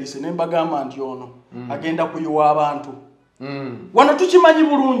ezeegalise ne mbagamba nti ono agenda kuyiwa abantu wano tukimanyi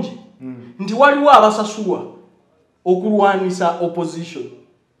bulungi nti waliwo abasasulwa okulwanisa opposition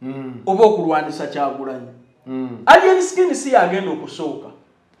oba okulwanisa Kyagulanyi alien skin si yagenda okusooka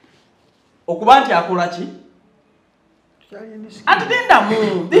okuba nti akola ki ati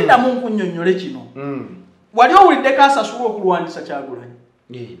dindamu nkunnyonnyole kino wali owuliddeko asasulwa okulwanisa Kyagulanyi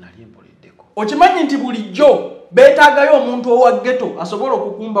okimanyi nti bulijjo beetaagayo omuntu owa ghetto asobola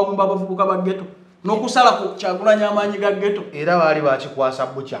okukumbawumba abavubuka ba ghetto n'okusala ku Kyagulanyi amaanyi ga ghetto era baali bakikwasa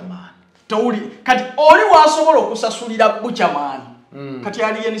bukyamaani towuli kati oli wasobola okusasulira bukyamaani kati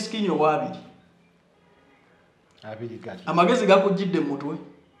alien skin owaabiri amagezi gakujjidde mu mutwe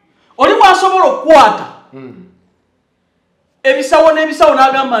oli wasobola okukwata ebisawo n'ebisawo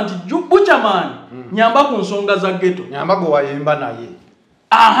n'agamba nti bukyamaani nyamba ku nsonga za ghetto nyamba gwe wayimba naye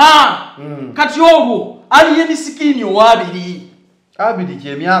kati olwo alien skin owaabiri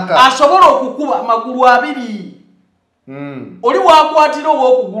kyemyaka asobola okukuba amagulu abiri oli wakwatira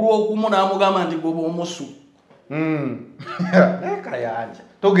ow'okugulu okumu n'amugamba nti goba omusu ekayanja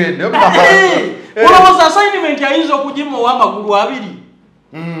togende olowooza assignment ayinza okugima ow'amagulu abiri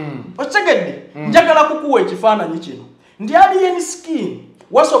okitegedde njagala kukuwa ekifaananyi kino nti alien skin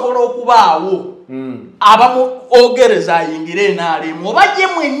wasobola okubaawo abamuogereza ayingire enaalemu oba ye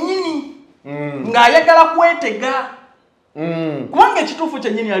mwennyini ng'ayagala kwetega kubanga ekituufu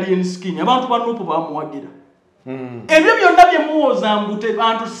kyennyini alien skin abantu banuupu bamuwagira ebyo byonna bye muwooza mbute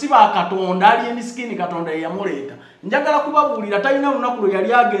bantu si ba Katonda alien skin Katonda ye yamuleeta njagala kubabuulira talina lunaku lwe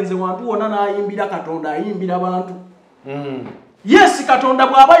yali agenze wantu wonna n'ayimbira Katonda ayimbira bantu yes Katonda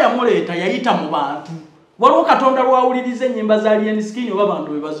bw'aba yamuleeta yayita mu bantu waliwo Katonda lwawuliriza ennyimba za alien skin oba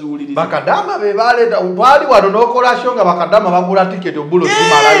bantu be baziwuliriza bakadama be baleeta twali wano n'okola sho nga bakadama bagula tiketi obulo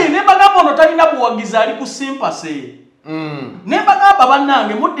zimalayo ne bagamba ono talina buwagizi ali ku simpase ne bagamba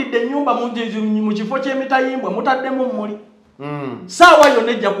bannange muddidde ennyumba mu kifo ky'emitayimbwa mutaddemu mmuli saawa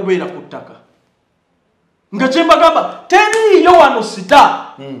yonna ejja kubeera ku ttaka nga kye mbagamba teriiyo wano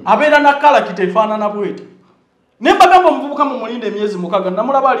sita abeera na kalakita efaanana bweti ne mbagamba omuvubuka mu mulinde emyezi 6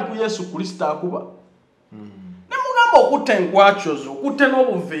 namulaba ali ku Yesu Kristo akuba ne mugamba okutta enkwakyozo okutte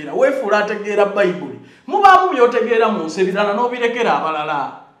n'obuveera weefuula ategeera Bayibuli mubaamu by'otegeera mu nsi ebirala n'obirekera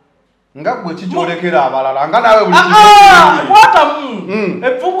abalala nga gwe kikyolekera abalala nga naawe buli kwatamu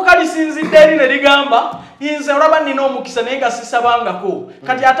evvubuka lisinzidde eri ne ligamba nze olaba nnina omukisa naye nga sisabangako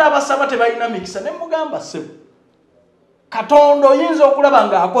kati ate abasaba tebalina mikisa ne mugamba ssebo Katonda oyinza okulaba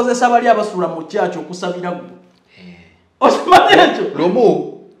ng'akozesa bali abasuula mu kyakyo okusabira gwe okimanyi ekyo lomu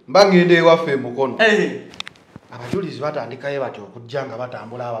mba ngenda ewaffe emukono abajulizi batandikayo batyo okujja nga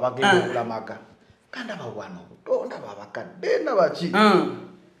batambula abo bagenda okulamaga kandaba wano ndaba abakadde ndaba ki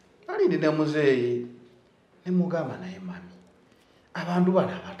ali ndi ne muzeeyi ne mugamba naye mami abantu bano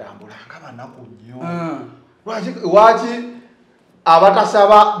abatambula nga banaku nnyo lwaki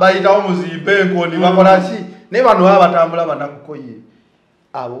abatasaba bayitawo muzimba enkoni bakola ki naye bano baba batambula banakuko ye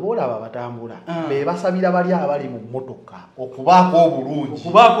abo boolaba batambula be basabira bali abali mu mmotoka okubaako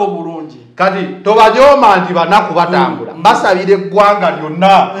obulungi kati tobajooma nti banaku batambula basabira eggwanga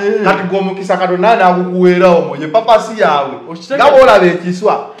lyonna kati gw'omukisa Katonda n'agukuweerawo mu ye papasi yaabwe nga boolaba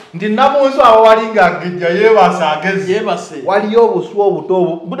ekiswa nti namunsi abo wali ng'agejja yeebase agezi waliyo obuswa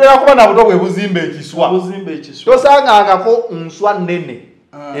obuto butera kuba na buto bwe buzimba ekiswa tosangangako nswa nnene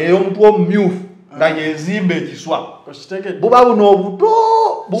ey'omutwe omumyufu nga yezimba ekiswa buba buno obuto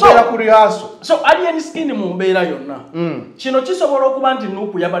bubeera ku rihaso so alien skin mu mbeera yonna kino kisobola okuba nti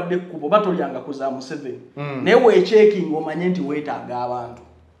nuupu yabadde ekkubo batolyanga kuza Museveni naye weekyekinga omanye nti weetaaga abantu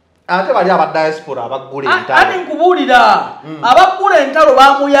ate bali aba diaspora abaggula entalo ati nkubuulira abaggula entalo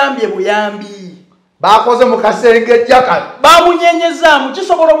baamuyambye buyambi bakoze mu kasenge jjaka bamunyenyezaamu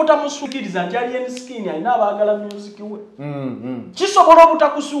kisobola obutamusukiriza nti alien skin alina abaagala music we kisobola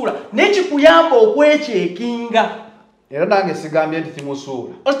obutakusuula naye kikuyamba okwekyekinga Era nange sigambye nti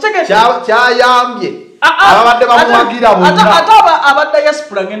timusuula. Otegedde kyayambye ababadde bamuwagira bonna. Ate abadde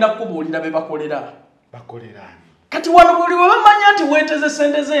diaspora ngenda kukubuulira be bakolera. Kati wano buli bwe bamanya nti weeteze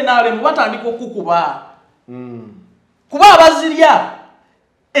sente z'enaalemu batandika okukuba. Kuba abazirya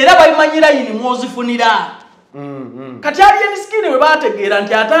era bayimanyira yini mwozifunira. Kati alien skin we bategeera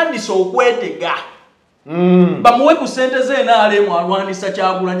nti atandise okwetega. Bamuwe ku sente z'enaalemu alwanisa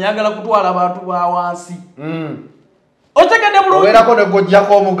Kyagulanyi ayagala kutwala abantu ba wansi. Otegedde bulungi. Obeerako ne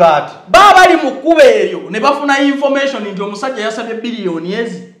gojjako omugaati. Baba bali mu kkuba eryo ne bafuna information nti omusajja yasabye biliyoni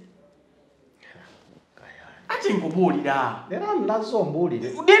ezi. Ati nkubuulira. Era nazo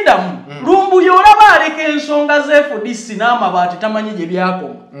mbuulire. Dindamu. Lumbu yoraba aleka ensonga z'FDC n'amabaati tamanyi gye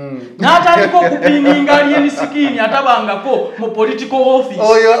byakoma. N'atandika okupininga alien skin atabangako mu political office.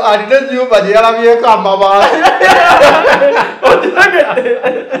 Oyo alina ennyumba gye yalabyeko amabaati.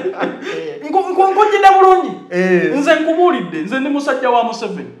 Nkujjidde bulungi. Nze nkubuulidde, nze ndi musajja wa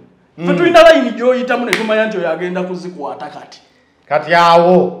Museveni. Ffe tulina layini gy'oyitamu ne tumanya nti oyo agenda kuzikwata kati. Kati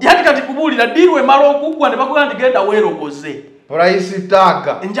awo. Yati kati kubuulira ddiiru emala okuggwa ne bakugamba nti genda weerogoze. Price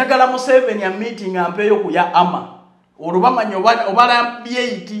tag. Njagala Museveni ya meeting ampeeyo ku ya ama. Olubamanya obalambye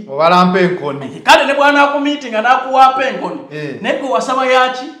iti. Obalampa enkoni. Kale ne bwana ku meeting anaakuwapa enkoni. Naye gwe wasaba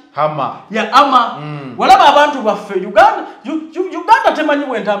yaki? Hama. Ya ama. Walaba abantu baffe Uganda temanyi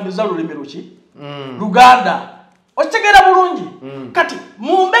bwentambuza lulimi luki? Luganda. Okitegeera bulungi. Kati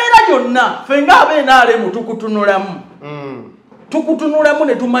mu mbeera yonna ffe ng'ab'enaalemu tukutunulamu. Tukutunulamu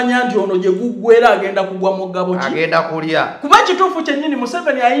ne tumanya nti ono gye guggwera agenda kugwa mu ggabo ki? Agenda kulya. Kuba kituufu kyennyini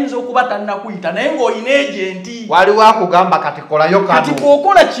Museveni ayinza okuba tannakuyita naye ng'olina ejenti. Waliwo akugamba kati kolayo kano. Kati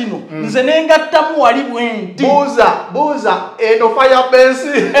kwokola kino nze ne ngattamu wali bwenti. Buuza eno firebensi.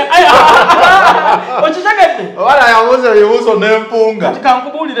 Okitegedde? Wala yabuuza ebibuuzo n'empunga. Kati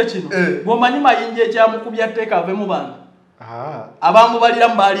kankubuulire kino. Bw'omanyi mayinja ekyamukubya tteeka ave mu bantu. Abamu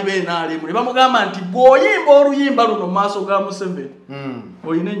baliramu baali b'enaalemu ne bamugamba nti bw'oyimba oluyimba luno mu maaso ga Museveni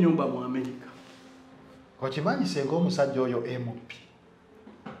olina ennyumba mu Amerika. Okimanyi senga omusajja oyo MP.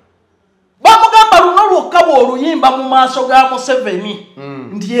 Bamugamba luno lwokka bw'oluyimba mu maaso ga Museveni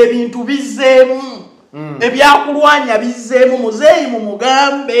nti ebintu bizzeemu ebyakulwanya bizzeemu muzeeyi mu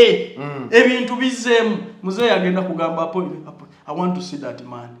mugambe ebintu bizzeemu muzeeyi agenda kugamba I want to see that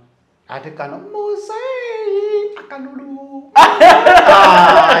man. Ate kano muzeeyi akanulu.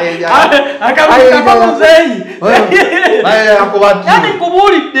 Yani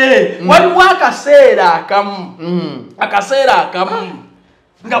kubuulidde waliwo akaseera akamu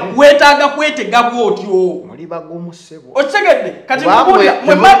nga weetaaga kwetega bw'otyo muli bagumu ssebo. Okitegedde kati kubuulira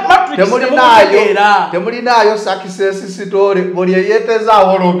mwe matrix temulinaayo success story buli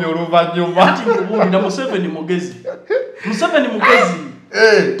eyeetezaawo olumya oluvannyuma. Kati kubuulira Museveni mugezi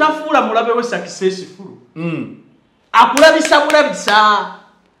tafuula mulabe we successful. Akulabisa bulabisa.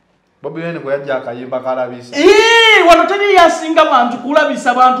 Bobi Wine bwe yajja akayimba kalabisa. Wano teri yasinga bantu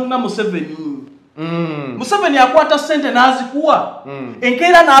kulabisa bantu nga Museveni. Museveni akwata sente n'azikuwa.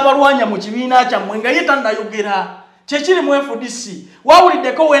 Enkeera n'abalwanya mu kibiina kyammwe nga ye tannayogera. Kyekiri mu FDC.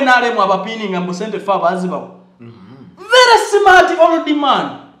 Wawuliddeko w'enaalemu abapiininga mu sente ffe abaazibawo. Very smart old man.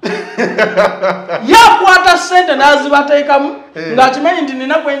 Yakwata sente n'azibateekamu ng'akimanyi nti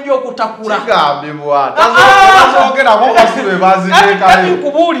nina kwenja okutakula. Kigambibwa. Tazoogera ko basibe baziteekayo. Ati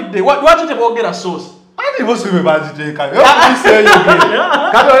nkubuulidde lwaki teboogera source? Ati basibe baziteekayo.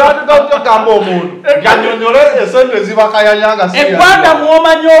 Kati oyatugamba omuntu gannyonnyole esente zibakayanyanga si ebbanga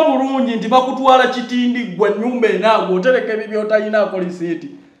mw'omanyi obulungi nti bakutwala kitindi ggwe nnyumba enaago otereka ebyo by'otalinaako lisiiti.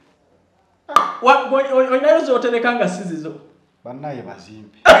 Olinayo z'otereka nga si zizo. Bannaye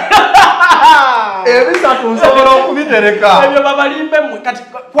bazimbe. Ebisatu nsobola okubitereka. Ebyo babalimbe mmwe kati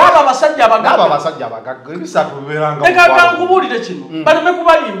kwaba abasajja abagagga ebisatu bibeeranga. Leka nkubuulire kino baleme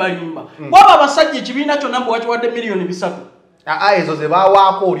kubalimbalimba. Kwaba abasajja ekibiina kyonna mbu wakiwadde miliyoni 3. Ezo ze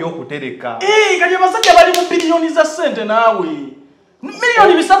baawaako oli okutereka. Kati abasajja bali mu biliyoni za ssente naawe.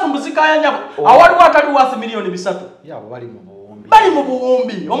 Miliyoni 3 mbuzikayanya awaliwo atali worth miliyoni 3. Yabo bali mu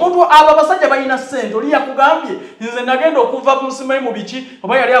buwumbi. Omuntu aba basajja balina ssente oli yakugambye nze nagenda okuva ku Musimayi mu biki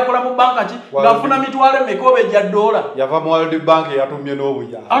oba yali akola mu banka ki ng'afuna mitwalo emeka gya dola. Yava mu World Bank yatumye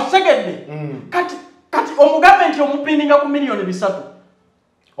n'obuya. Ategedde. Kati omugambe nti omupininga ku miliyoni 3.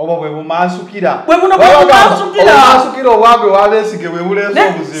 Obo bwe bumansukira. Bwe buno bumansukira. Obumansukira obwabwe wabeesige bwe buleesa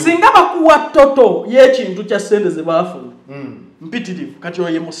obuzibu. Singa bakuwa toto y'ekintu kya ssente ze baafuna. Mpitirivu kati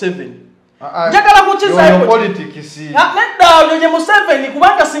oyo ye Museveni. Njagala kukizayo politics. Nedda oyo ye Museveni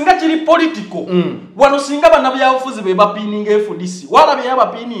kubanga singa kiri political. Wano singa bannabyabufuzi be bapininga FDC. Walabye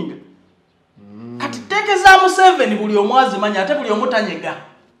yabapininga. Kati teekeza Museveni buli omu azimanya ate buli omu tanyega.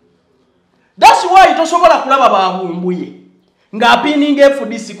 That's why tosobola kulaba babumbuye ng'apininga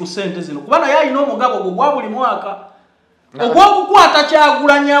FDC ku sente zino kubana yalina omugabo gwa buli mwaka ogw'okukwata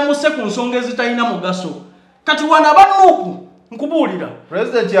Kyagulanyi amuse ku nsonga ezitalina mugaso kati wana bannupu nkubulira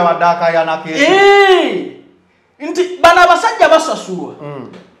president yabadaka yanake nti bana abasajja basasulwa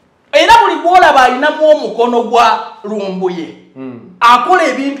era buli gwolaba alinamu omukono gwa Lumbuye akola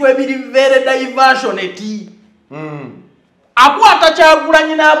ebintu ebiri very diversionate akwata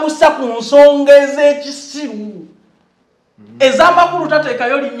Kyagulanyi n'amussa ku nsonga ez'ekisiru ez'amakulu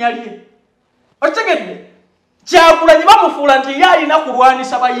tateekayo linnya lye okitegedde Kyagulanyi bamufuula nti ye alina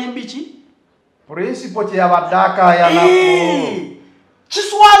kulwanisa bayimbi ki principle kyeyabadaka yanako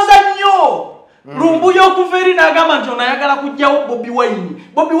kiswaza nnyo Lumbuye okuva eri n'agamba nti ono ayagala kujjawo Bobi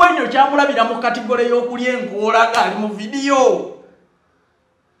Wine okyamulabira mu kategole y'okulya enkoola ali mu vidiyo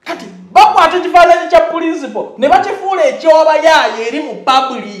kati bakwata ekifaananyi kya principle ne bakifuula ekyobayaayo eri mu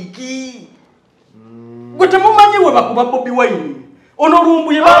publiki gwe temumanyi we bakuba Bobi Wine ono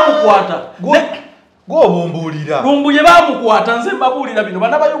Lumbuye bamukwata gw'obumbuulira Lumbuye bamukwata nze mbabuulira bino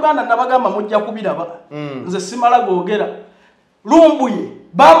bana ba Uganda nabagamba mujja kubiraba nze simala googera Lumbuye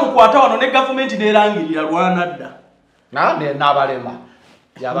bamukwata wano ne gavumenti n'erangirira lwanadda n'abalema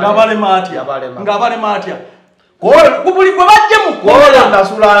ng'abalema atya buli gwe bajje mu kkomera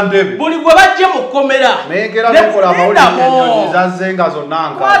buli gwe bajje mu kkomera nenkera nokola amawulire ennyonyi zazzenga zonna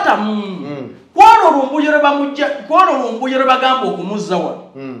nka kwano Lumbuye lwe bagamba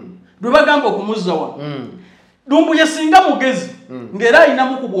okumuzza wano Lumbuye singa mugezi ng'era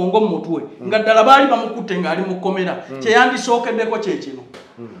alinamu ku bwongo mu mutwe nga ddala baali bamukutte ng'ali mu kkomera kyeyandisookeddeko kyekino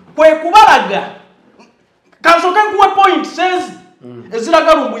kwe kubalaga kansooke nkuwe point says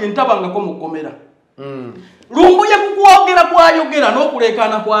eziraga Lumbuye ntabangako mu kkomera Lumbuye kukwogera kwayogera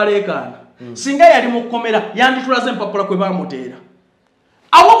n'okuleekaana kwaleekaana singa yali mu kkomera yanditulaze empapula kwe baamuteera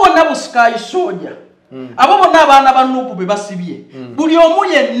abo bonna bu Sky Soldier abo bonna abaana ba Nuupu be basibye buli omu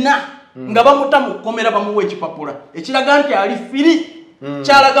yenna nga bamuta mu kkomera bamuwa ekipapula ekiraga nti ali firi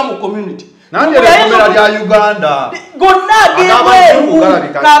kyalaga mu community nange ekkomera lya Uganda gonna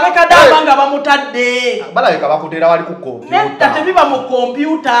ageebweru kaabe kadaaba nga bamutadde balabika bakuteera wali ku kompyuta nedda tebiba mu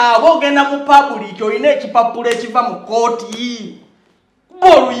kompyuta oba ogenda mu public olina ekipapula ekiva mu kooti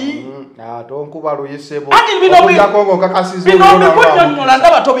boluyi tonkuba luyisebo bino bikunnyonnyola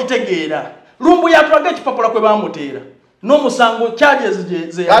ndaba tobitegeera Lumbuye atulaga ekipapula kwe baamuteera n'omusango kyali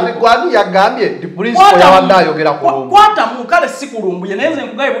kati gwani yagambye ndi principle yawadde ayogera ku Lumbuye kwatamu kale si ku Lumbuye naye nze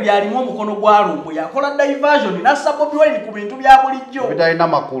nkugaye buli alimu omukono gwa Lumbuye akola diversion n'assa Bobi Wine ku bintu bya bulijjo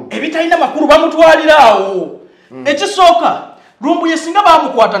ebitalina makulu bamutwalira awo ekisooka Lumbuye singa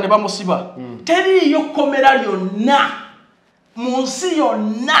baamukwata ne bamusiba teriiyo kkomera lyonna mu nsi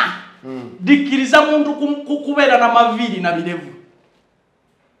yonna dikkiriza muntu kubeera n'amaviiri na birevu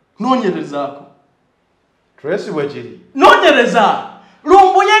noonyerezaako Tracy wekiri noonyereza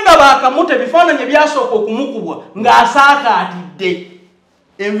Lumbuye nga baakamute ebifaananyi byasooka okumukubwa ng'asaakaatidde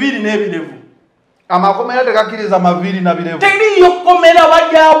enviiri n'ebirevu amakomera tegakkiriza amaviiri na birevu teriiyo kkomera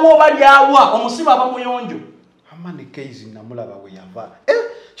balyawa omusiba abamuyonjo amani keizi namulaba we yava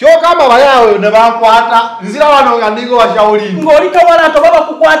kyokamba bayawe ne bankwata nzira wano nga ndingo washaulini ng'oli kawalato baba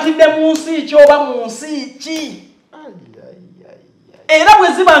kukwatidde mu nsi ki oba mu nsi ki era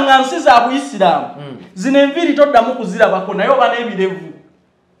bwe ziba nga nsi za Buyisiraamu zino enviiri toddamu kuzirabako naye oba n'ebirevu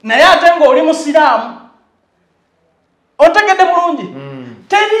naye ate ng'oli musiraamu otegedde bulungi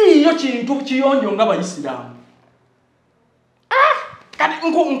teriiyo kintu kiyonjo nga Bayisiraamu kati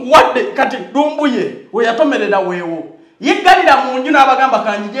nkuwadde kati Lumbuye we yatomerera weewo yeggalira mu nju n'abagamba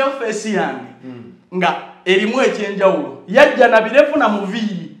kanjijeyo feesi yange nga erimu ekyenjawulo yajja na birevu na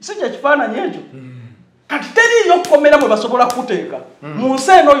muviiri si kye kifaananyi ekyo kati teriiyo kkomera bwe basobola kuteeka mu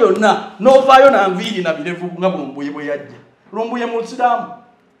nsi eno yonna n'ovaayo na nviiri na birevu nga Lumbuye bwe yajja Lumbuye musiraamu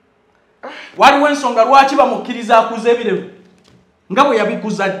waliwo ensonga lwaki bamukkiriza akuza ebirevu nga bwe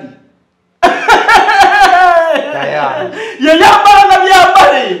yabikuza ddi yeyambala na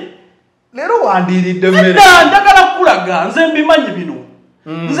byambale leero wandiiridde mmere njagala kukulaga nze mbimanyi bino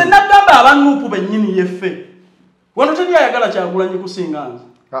nze nagamba abannuupu bennyini yeffe wano teri ayagala Kyagulanyi kusinga nze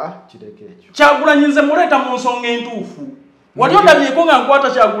kireke ekyo Kyagulanyi nze muleeta mu nsonga entuufu wali ondabyeko nga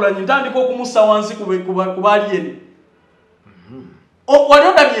nkwata Kyagulanyi ntandika okumussa wansi ku balyeni wali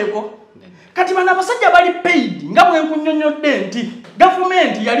ondabyeko kati bano abasajja bali paid nga bwe nkunnyonnyodde nti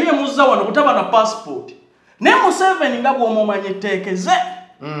gavumenti yali emuzza wano butaba na passport naye Museveni nga bw'omumanyi etteekeze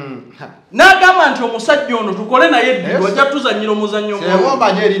n'agamba nti omusajja ono tukole naye Eddy wajja tuzannyira omuzannyo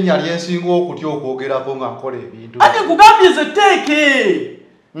omanye erinnya lyensinga okutya okwogerako nga nkola ebintu ate nkugambye ze tteeke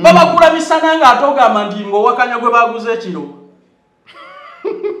babagula misana ng'ate ogamba nti ng'owakanya gwe baguze ekiro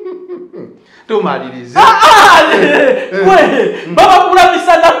tumalirize baba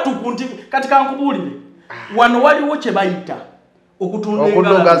kulabisa nattuku nti kati kankubulire wano waliwo kye bayita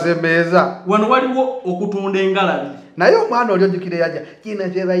okutunda zembeeza wano waliwo okutunda engalabi naye omwana oli ojjukire yajja kino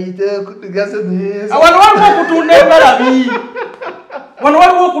kye bayita okutunda zembeeza wano waliwo okutunda engalabi wano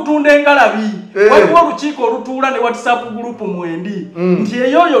waliwo okutunda engalabi waliwo olukiiko olutuula ne WhatsApp group mwendi nti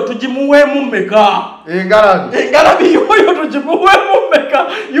eyoyo tugimuweemu mmeka engalabi yoyo tugimuweemu mmeka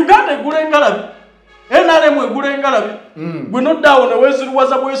Uganda egula engalabi NRM egula engalabi Bwino ddawo ne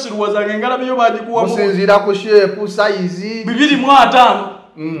weesiruwaza bwesiruwaza engalabi yo bagikuwa musinziira ku shape size 2.5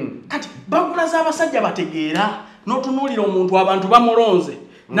 kati bagula z'abasajja bategeera n'otunuulira omuntu abantu bamulonze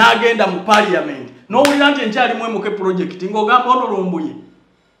n'agenda mu parliament n'owulira nti enkyalimu emuke project ng'ogamba ono lumbuye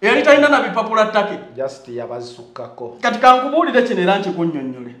eyali talina na bipapula ttake just yabazisukkako kati kankubuulire kino era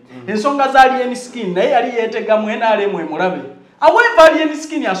nkikunnyonnyole ensonga za alien skin naye yali yeetegamu NRM emulabe aweeva alien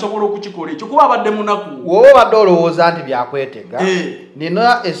skin asobola okukikola ekyo kuba abadde munaku wowe obadde olowooza nti byakwetega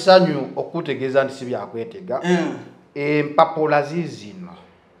nina essanyu okutegeeza nti si byakwetega empapula ziizino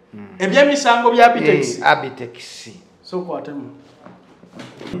ebyemisango bya Abitex sokwatemu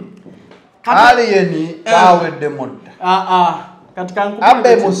alien bawedde mudda kati kankubulire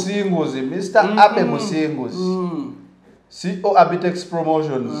Abe Musinguzi Mr. Abe Musinguzi CEO Abitex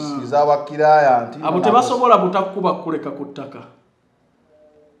Promotions is our client abo tebasobola butakuba kuleka ku ttaka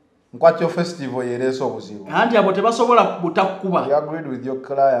nkwatyo festival yereso obuzibu anti abo tebasobola butakuba you agreed with your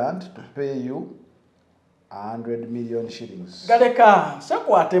client to pay you 100 million shillings galeka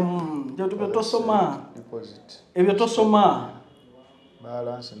sekwate njo tosoma deposit ebyo tosoma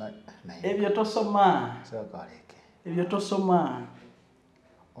balance na ebyo tosoma sekaleke ebyo tosoma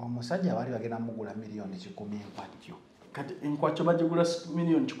omusajja bali bagenda mugula milioni 10 mpatyo kati enkwacho bagigula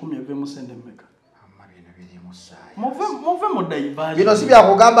milioni 10 eve mu sende meka amma bino biri musaya move mu diversion bino si bya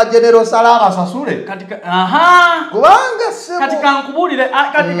kugamba general salama sasule katika kubanga sebo katika nkubulire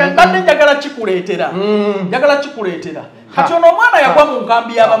katika bande njagala kikuleetera njagala kikuleetera kati ono omwana yagwa mu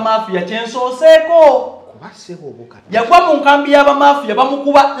nkambi y'aba mafia kyensoseeko kubasebo obukati yagwa mu nkambi y'aba mafia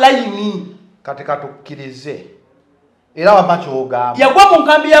bamukuba layini katika tukkirize era wamacho ogamba yagwa mu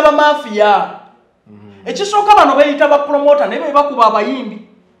nkambi y'aba mafia ekisooka bano bayita ba promoter ne be bakuba abayimbi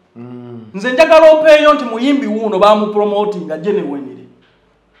nze njagala ompeeyo nti muyimbi wuuno bamupromotinga genuinely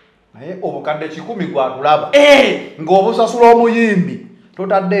naye obukadde 10 gwatulaba ng'obusasula omuyimbi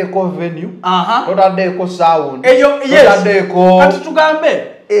totaddeeko venue totaddeeko sound totaddeeko kati tugambe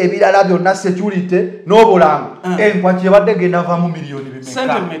ebirala byonna security n'obulango enkwaki ebadde genda vaamu miliyoni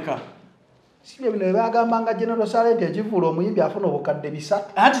bimeka sibye bino bagambanga general salent ekivuula omuyimbi afuna obukadde 3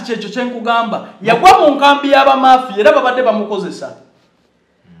 ati kyekyo kyenkugamba yagwa mu nkambi y'aba mafia era babadde bamukozesa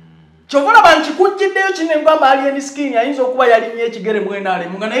kyovola bankikujjiddeyo kino engamba alien skin ayinza okuba yalinnya ekigere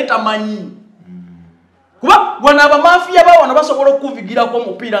mwenaalemu nga naye tamanyi kuba wana abamafia bawana basobola okuvigirako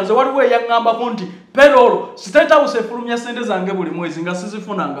omupiira nze waliwo eyaŋŋambako nti perolo state house efulumya sente zange buli mwezi nga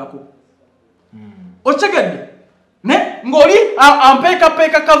sizifunangako okitegedde ne ng'oli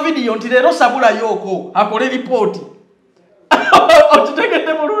ampeekapeeka ka vidiyo nti leero sabulayooko akole ripooti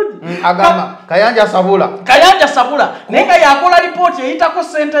okitegedde bulungi agamba kayanja sabula naye nga yakola ripooti eyitako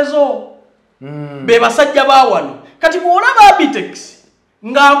sente zo be basajja bawano kati bw'olaba Abitex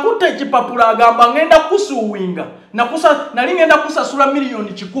ng'akutte ekipapula agamba ngenda kusuuwinga nali ngenda kusasula miliyoni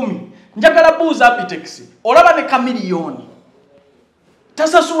 10 njagala buuza Abitex olaba ne kamiliyoni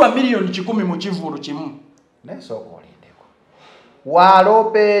tasasulwa miliyoni 10 mu kivuulu kimu nesokolindeko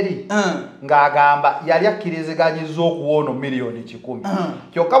walopeeri ng'agamba yali akkiriziganyiza okuwona miliyoni 10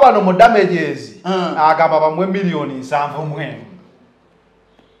 kyokka bano mu damages agamba bamwe miliyoni 7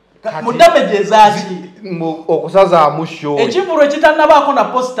 mu damages aki okusazaamu show ekivuulu ekitannabaako na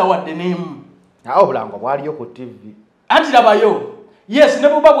posita wadde n'emu naye obulango bwaliyo ku TV anti labayo yes ne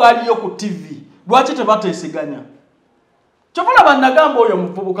buba bwaliyo ku TV lwaki tebateesiganya kyobola bannagamba oyo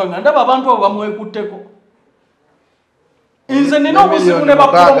muvubuka nga ndaba abantu abo bamwekutteko nze nina obuzibu ne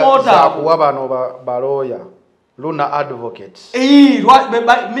bapromota akuwa bano balooya Luna Advocates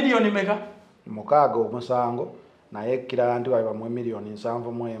miliyoni meka 6 omusango naye kirala nti bali bamwe miliyoni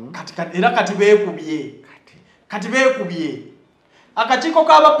 7 era kati beekubye akakiiko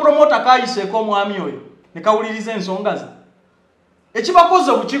k'abapromota kayiseeko omwami oyo ne kawuliriza ensonga ze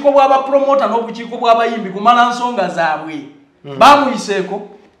ekibakoze obukiiko bw'abapromota n'obukiiko bw'abayimbi kumala nsonga zaabwe bamuyiseeko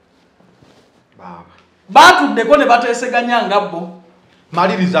batuddeko ne bateeseganya nga bo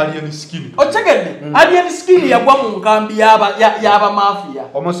maliriza alien skin otegedde alien skin yagwa mu nkambi y'aba mafia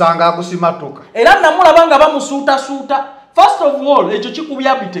omusanga agusimatuka era namulaba nga bamusuutasuuta first of all ekyo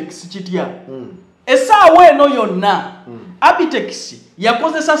kikubya Abitex kitya essaawa eno yonna Abitex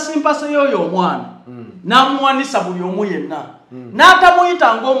yakozesa simpase yoyo omwana n'amuwanisa buli omu yenna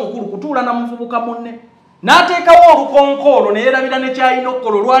n'atamuyita ng'omukulu kutuula na muvubuka munne n'ateekawo olukonkoolo ne yeerabira ne kyalina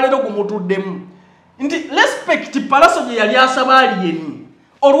okukola olwaleero gumutuddemu nti respect palaso gye yali asaba aliyeni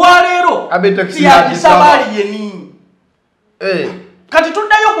olwaleero tiyagisaba aliyeni kati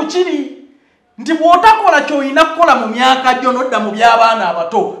tuddayo ku kiri nti bw'otakola ky'olina kukola mu myaka gyo n'odda mu by'abaana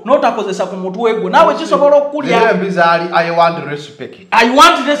abato n'otakozesa ku mutwe gwo naawe kisobola okukulya I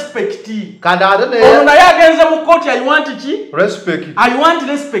want respect ono naye agenze mu kooti I want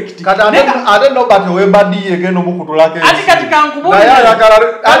respect ate nobati wembaddiye egenda omukutulako ati kati kankubulire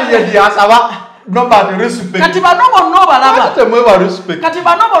kati bano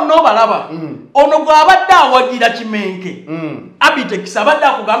bonna obalaba ono gw'abadde awagira Kimenke Abitex abadde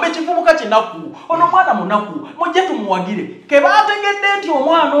akugamba ekivubuka kinaku ono mwana munaku mujje tumuwagire ke baategedde nti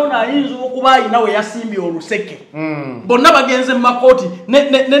omwana ono ayinza okuba ayina we yasimbye oluseke bonna bagenze mu makooti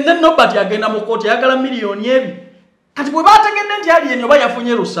ne Nobati agenda mu kooti ayagala miliyoni 2 kati bwe baategedde nti aliyeni oba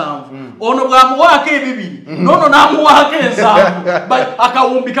yafunye 7 ono bwamuwaako 2 nono n'amuwaako 7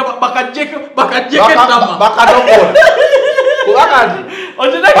 akawumbika bakajjeke tama kubakati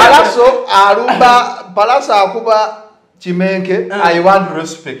Palaso akuba Kimenke I want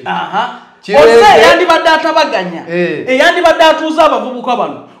respect eyandibadde atabaganya eyandibadde atuuza abavubuka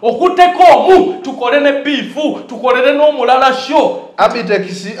bano okutteko omu tukole ne biifu tukolere n'omulala sho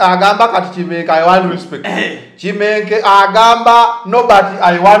Abitex agamba kati Kimenke I want respect Kimenke agamba Nobati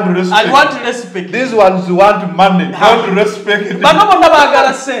I want respect these ones want money not respect bano bonna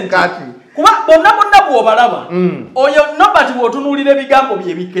baagala sente kuba bonna bw'obalaba oyo Nobati bw'otunuulira ebigambo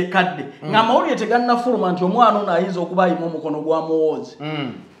bye bikadde ng'amawulire tegannafuluma nti omwana ono ayinza okuba ayima omukono gwa muwoozi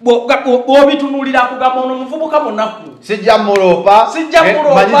bw'obitunuulira akugamba ono muvubuka munaku sijja mulopa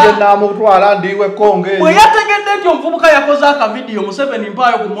manyije n'amutwala ndiwe konge bwe yategedde nti omuvubuka yakoze akavidiyo Museveni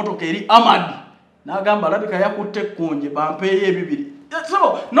mpaayo ku mmotoka eri Amadi n'agamba alabika yakutte ekkunje bampeeyo 2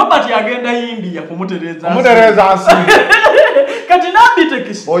 so Nobati agenda India kumutereza nsi kati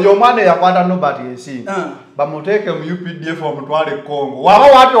n'Abitex oyo omwana yakwata Nobati ensi bamuteeke mu UPDF omutwale Congo waba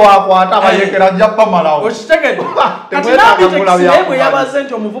wate wakwata abayekera jjappa malawo okitegedde kati n'Abitex bwe yabaze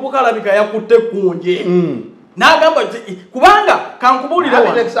nti omuvubuka alabika yakutte ekkunje n'agamba kubanga kankubuulire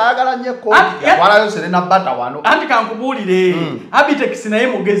Abitex ayagala nnyo kooti yatwalayo Serena Bata wano anti kankubuulire Abitex naye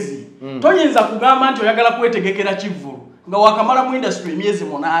mugezi toyinza kugamba nti oyagala kwetegekera kivulu nga wakamala mu industry emyezi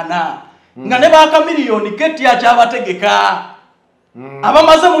 8 nga ne baaka miliyoni keti akyabategeka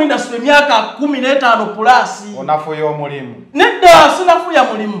abamaze mu industry emyaka 15 plus onafuya omulimu nedda sinafuya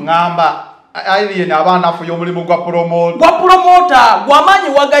mulimu ngamba alien abaana fuya omulimu gwa promota gw'amaanyi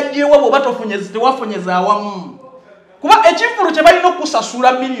wagajjeewo bw'oba tewafunyeza awamu kuba ekivulu kye balina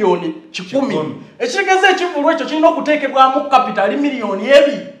okusasula miliyoni 10 ekitegeeza ekivulu ekyo kirina okuteekebwamu kapitali miliyoni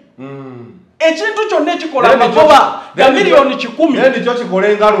 2 ekintu kyonna ekikola amagoba ga miliyoni 10 nikyo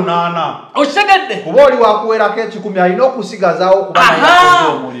kikolenga 8 okitegedde kuba oli wakuwerako 10 alina okusigazaawo okuba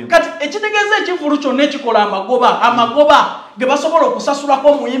omulimu kati ekitegeeza ekivulu kyonna ekikola amagoba ge basobola okusasulako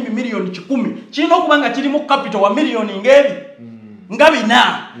omuyimbi miliyoni 10 kirina okuba nga kirimu kapito wa miliyoni nga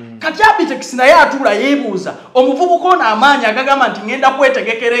 4 kati Abitex naye atuula yeebuuza omuvubuka ono amaanyi agagamba nti ngenda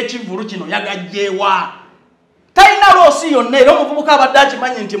kwetegekera ekivulu kino yagajjeewa talina loosi yonna era omuvubuka abadde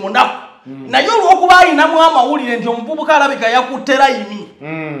akimanyi nti munaku naye olw'okuba ayinamu amawulire nti omuvubuka alabika yakutte layini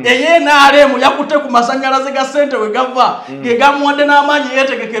NRM yakutte ku masannyalaze ga ssente we gava ge gamuwadde n'amaanyi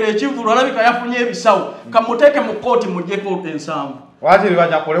yeetegekera ekivulu alabika yafunye ebisawo kamuteeke mu kooti muggyeko ensanvu waakiri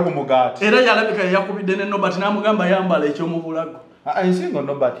bajakole ku mugaati era yalabika yakubidde ne Nobati n'amugamba yambala eky'omubulago ensingo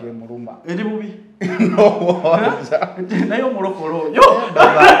Nobati emuluma eri bubi naye omulokole oyo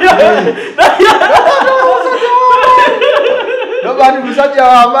Nobati musajja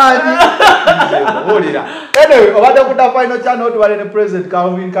w'amaanyi olira anyway obadde kuta final channel tuwale ne President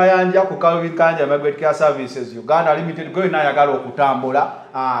Calvin Kayanja ku Calvin Kayanja Migrant Care Services Uganda Limited gwe n'ayagala okutambula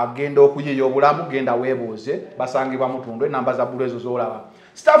genda okuyiiya obulamu genda weebuuze basangibwa mutundwe namba za bulu ezo z'olaba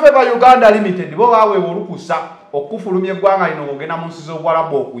Staff eva Uganda Limited bo baweebwa olukusa okufulumya eggwanga lino ng'ogenda mu nsi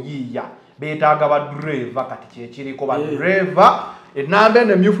z'Obuwarabu okuyiiya beetaaga badreva kati kyekiriko badreva enamba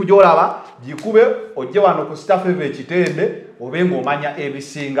eno emyufu gy'olaba gikube ojje wano ku Staff eva Ekitebe obe ng'omanya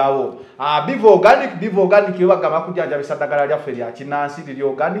ebisingawo Biva Organic yo bagamba kujjanjabisa ddagala lyaffe lya kinnansi liri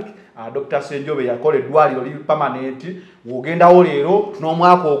organic Dr. Senjobe yakola eddwaliro liri permanent w'ogendawo leero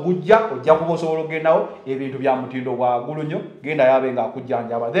n'omwaka ogujja ojja kuba osobola ogendawo ebintu bya mutindo gwa ggulu nnyo genda yabe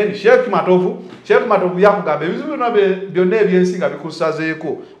ng'akujjanjaba then Sheikh Matovu yakugamba ebizibu byonna ebyensi nga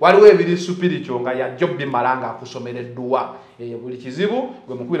bikusazeeko waliwo ebiri supirikyo nga yajjo bimala ng'akusomera edduwa buli kizibu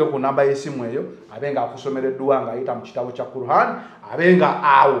gwe mukubire ku namba y'essimu eyo abenga akusomera edduwa nga ayita mu kitabo kya Quran abenga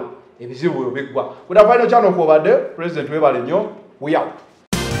awo ebizibu byo biggwa. Kuna final channel ko badde President webale nnyo we out.